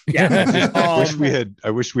overkill. Yeah, I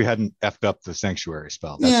wish we hadn't effed up the sanctuary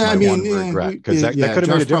spell. That's Yeah, my I mean, one regret, because that could have made a Josh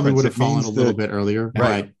difference. probably would have It fallen means a little that- bit earlier,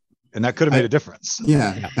 Right. but and that could have made a difference.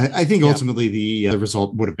 I think ultimately the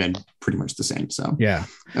result would have been pretty much the same. So Yeah.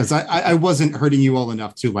 as I wasn't hurting you all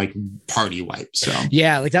enough to like party wipe. So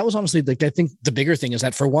Yeah, like that was honestly like I think the bigger thing is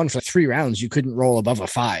that for 3 rounds you couldn't roll above a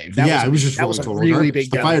 5. it was just that was a total really garbage.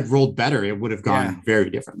 big If I had rolled better, it would have gone very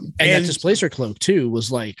differently. And that displacer cloak too was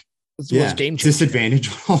like was game changer. Disadvantage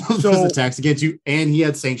on all of those attacks against you, and he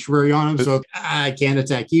had sanctuary on him, so I can't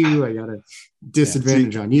attack you. I got a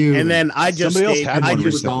disadvantage on you. And then I just Somebody else had one I just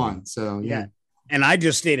recently. gone. So yeah. And I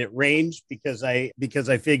just stayed at range because I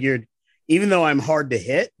figured, even though I'm hard to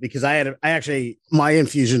hit, because I actually my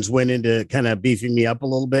infusions went into kind of beefing me up a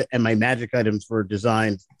little bit, and my magic items were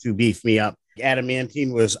designed to beef me up.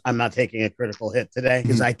 Adamantine was I'm not taking a critical hit today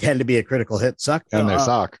because I tend to be a critical hit suck. And they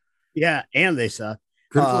suck. Yeah, and they suck.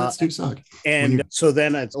 Critical hits do suck. And so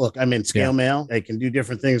then it's look, I'm in scale mail. I can do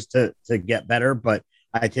different things to get better, but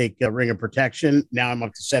I take a ring of protection. Now I'm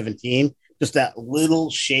up to 17, just that little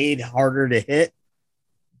shade harder to hit.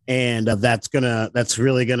 and that's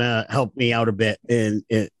really gonna help me out a bit. And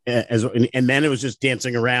then it was just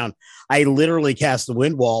dancing around. I literally cast the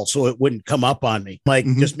wind wall so it wouldn't come up on me. Like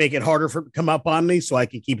just make it harder for it to come up on me so I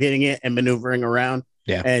can keep hitting it and maneuvering around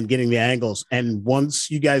and getting the angles. And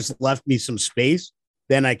once you guys left me some space,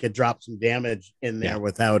 then I could drop some damage in there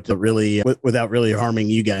without really harming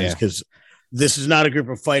you guys, because this is not a group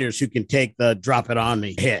of fighters who can take the drop it on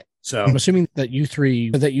me hit. So I'm assuming that you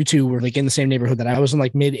two were like in the same neighborhood that I was in,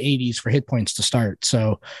 like mid 80s for hit points to start.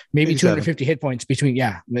 So maybe 250 hit points between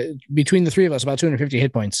the three of us, about 250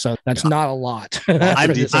 hit points. So that's not a lot.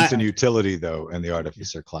 I'm defense and utility though in the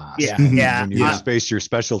Artificer class. When you space your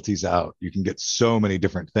specialties out, you can get so many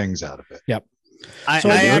different things out of it. Yep. I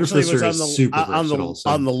actually was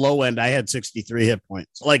on the low end. I had 63 hit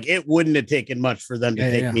points. Like it wouldn't have taken much for them to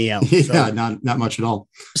take me out. So. Not much at all.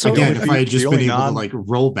 So again, if I had just been able to like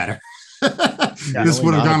roll better, this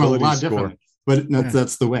would have gone a lot different. But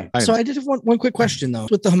that's the way. So I did have one quick question though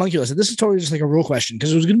with the homunculus. And this is totally just like a rule question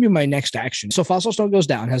because it was going to be my next action. So Fossil Stone goes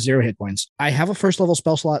down, has 0 hit points. I have a first level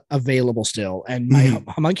spell slot available still, and my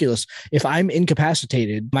homunculus, if I'm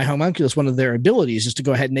incapacitated, my homunculus, one of their abilities is to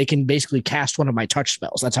go ahead and they can basically cast one of my touch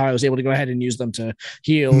spells. That's how I was able to go ahead and use them to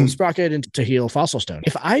heal Sprocket and to heal Fossil Stone.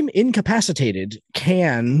 If I'm incapacitated,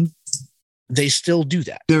 can they still do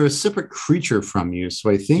that? They're a separate creature from you,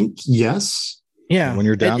 so I think yes. Yeah. When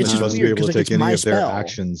you're down, they're supposed to be able to take any of their spell.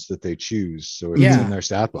 actions that they choose. So it's in their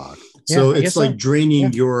stat block. So it's like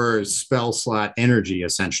draining your spell slot energy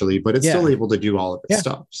essentially, but it's still able to do all of its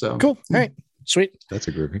stuff. So cool. All right. Sweet. That's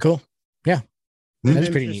a groovy. Cool. Yeah. That's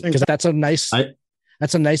pretty neat because that's a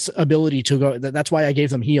nice ability to go. That's why I gave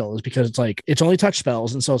them heal, is because it's like it's only touch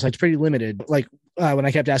spells, and so it's like pretty limited. Like when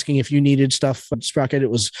I kept asking if you needed stuff, Sprocket, it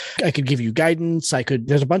was I could give you guidance.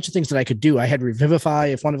 There's a bunch of things that I could do. I had Revivify.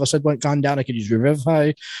 If one of us had gone down, I could use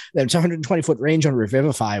Revivify. It's 120 foot range on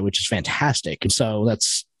Revivify, which is fantastic. And so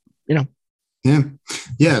that's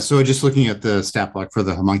Yeah. So just looking at the stat block for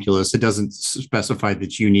the homunculus, it doesn't specify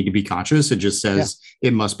that you need to be conscious. It just says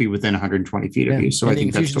it must be within 120 feet of you. So I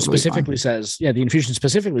think that's totally specifically fine. The infusion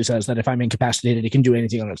specifically says that if I'm incapacitated, it can do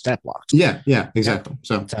anything on its stat blocks. Yeah, exactly.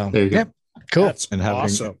 So there you go. Cool. That's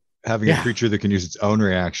awesome. Having a creature that can use its own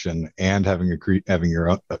reaction and having your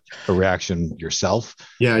own a reaction yourself.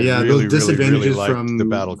 Really, those disadvantages from the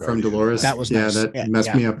battle from Dolores. That was nice. That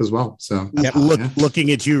messed me up as well. So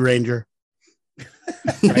looking at you, Ranger.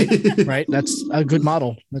 right. That's a good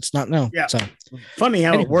model. That's not So funny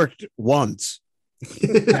how it worked once.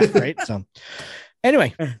 Right. So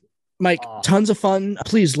anyway, Mike, tons of fun.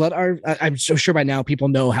 Please let I'm so sure by now people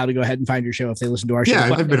know how to go ahead and find your show if they listen to our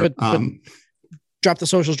show. But drop the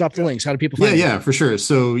socials, drop the links. How do people find you? Yeah, for sure.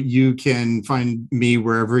 So you can find me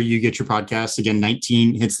wherever you get your podcasts. Again,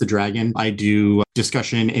 19 Hits the Dragon. I do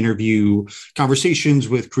discussion, interview, conversations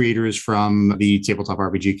with creators from the tabletop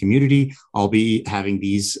RPG community. I'll be having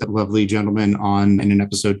these lovely gentlemen on in an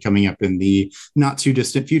episode coming up in the not too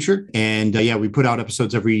distant future. And we put out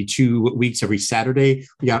episodes every 2 weeks, every Saturday.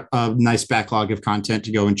 We got a nice backlog of content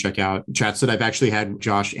to go and check out. Chats that I've actually had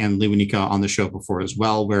Josh and Lewanika on the show before as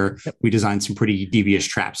well, where we designed some pretty devious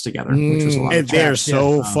traps together, which was a lot of fun. They're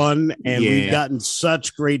so fun, and we've gotten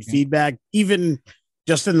such great feedback. Even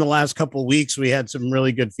just in the last couple of weeks, we had some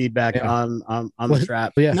really good feedback on the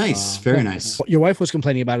trap. Nice, very nice. Your wife was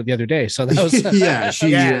complaining about it the other day, so that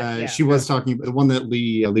was she was talking about the one that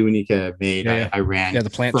Lewanika made. I ran the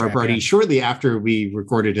plant for our party shortly after we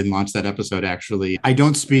recorded and launched that episode. Actually, I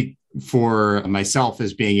don't speak for myself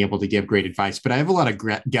as being able to give great advice, but I have a lot of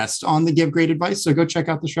guests on the give great advice. So go check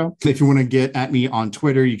out the show. If you want to get at me on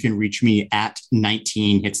Twitter, you can reach me at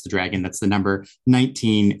 19 Hits the Dragon. That's the number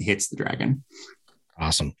 19 Hits the Dragon.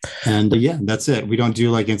 Awesome. And that's it. We don't do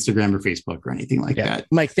like Instagram or Facebook or anything like that.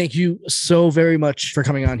 Mike, thank you so very much for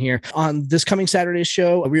coming on here. On this coming Saturday's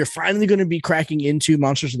show, we are finally going to be cracking into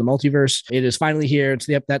Monsters of the Multiverse. It is finally here.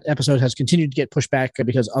 That episode has continued to get pushed back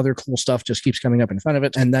because other cool stuff just keeps coming up in front of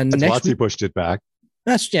it. And then next week, pushed it back.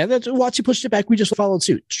 That's WotC pushed it back. We just followed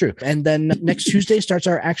suit. It's true. And then next Tuesday starts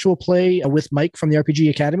our actual play with Mike from the RPG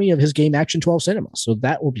Academy of his game Action 12 Cinema. So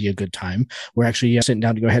that will be a good time. We're actually sitting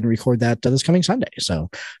down to go ahead and record that this coming Sunday. So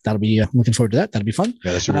that'll be looking forward to that. That'll be fun.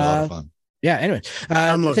 Yeah, that should be a lot of fun. Yeah. Anyway,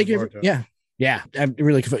 I'm looking forward to it. Yeah. I'm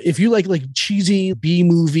really looking forward. If you like cheesy B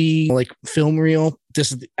movie, like film reel,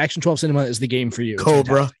 this is Action 12 Cinema is the game for you.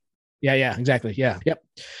 Cobra. Yeah. Exactly. Yeah. Yep.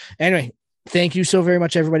 Anyway. Thank you so very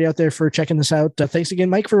much, everybody out there, for checking this out. Thanks again,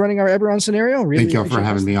 Mike, for running our Eberron scenario. Really, thank you for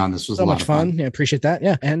having me on. This was so a lot much of fun. Yeah, appreciate that.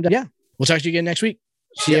 Yeah, and we'll talk to you again next week.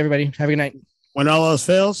 See you, everybody. Have a good night. When all else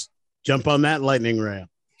fails, jump on that lightning rail.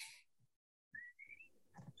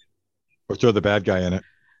 Or throw the bad guy in it.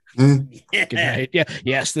 Good night. Yeah.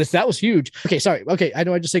 Yes. That was huge. Okay. Sorry. Okay. I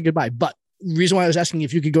know I just said goodbye, but reason why I was asking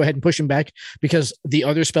if you could go ahead and push him back, because the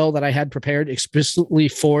other spell that I had prepared explicitly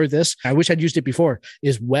for this, I wish I'd used it before,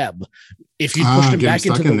 is web. If you pushed him back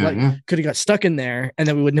into the light, could have got stuck in there, and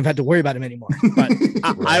then we wouldn't have had to worry about him anymore. But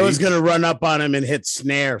I was going to run up on him and hit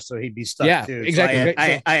snare, so he'd be stuck too. Exactly.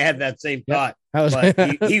 So I had that same thought.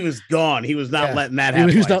 But he was gone. He was not letting that happen.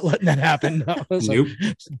 He was not letting that happen. No. Nope.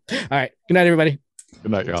 All right. Good night, everybody.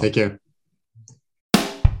 Good night, y'all. Take care.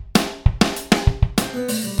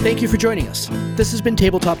 Thank you for joining us. This has been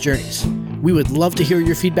Tabletop Journeys. We would love to hear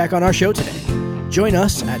your feedback on our show today. Join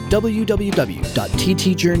us at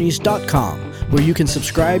www.ttjourneys.com, where you can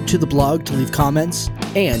subscribe to the blog to leave comments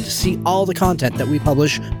and see all the content that we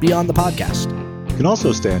publish beyond the podcast. You can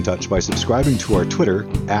also stay in touch by subscribing to our Twitter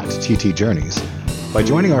 @TTJourneys, by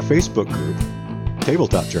joining our Facebook group,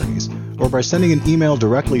 Tabletop Journeys, or by sending an email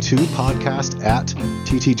directly to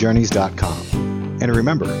podcast@ttjourneys.com. And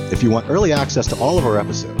remember, if you want early access to all of our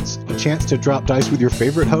episodes, a chance to drop dice with your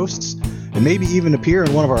favorite hosts, and maybe even appear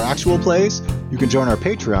in one of our actual plays, you can join our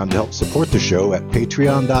Patreon to help support the show at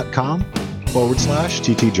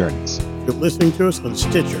patreon.com/TTJourneys. You're listening to us on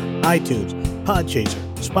Stitcher, iTunes, Podchaser,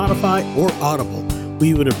 Spotify, or Audible.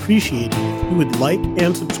 We would appreciate it if you would like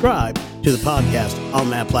and subscribe to the podcast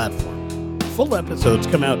on that platform. Full episodes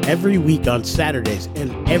come out every week on Saturdays,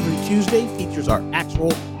 and every Tuesday features our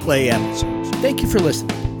actual play episodes. Thank you for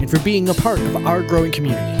listening and for being a part of our growing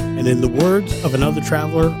community. And in the words of another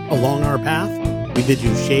traveler along our path, we bid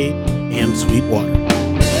you shade and sweet water.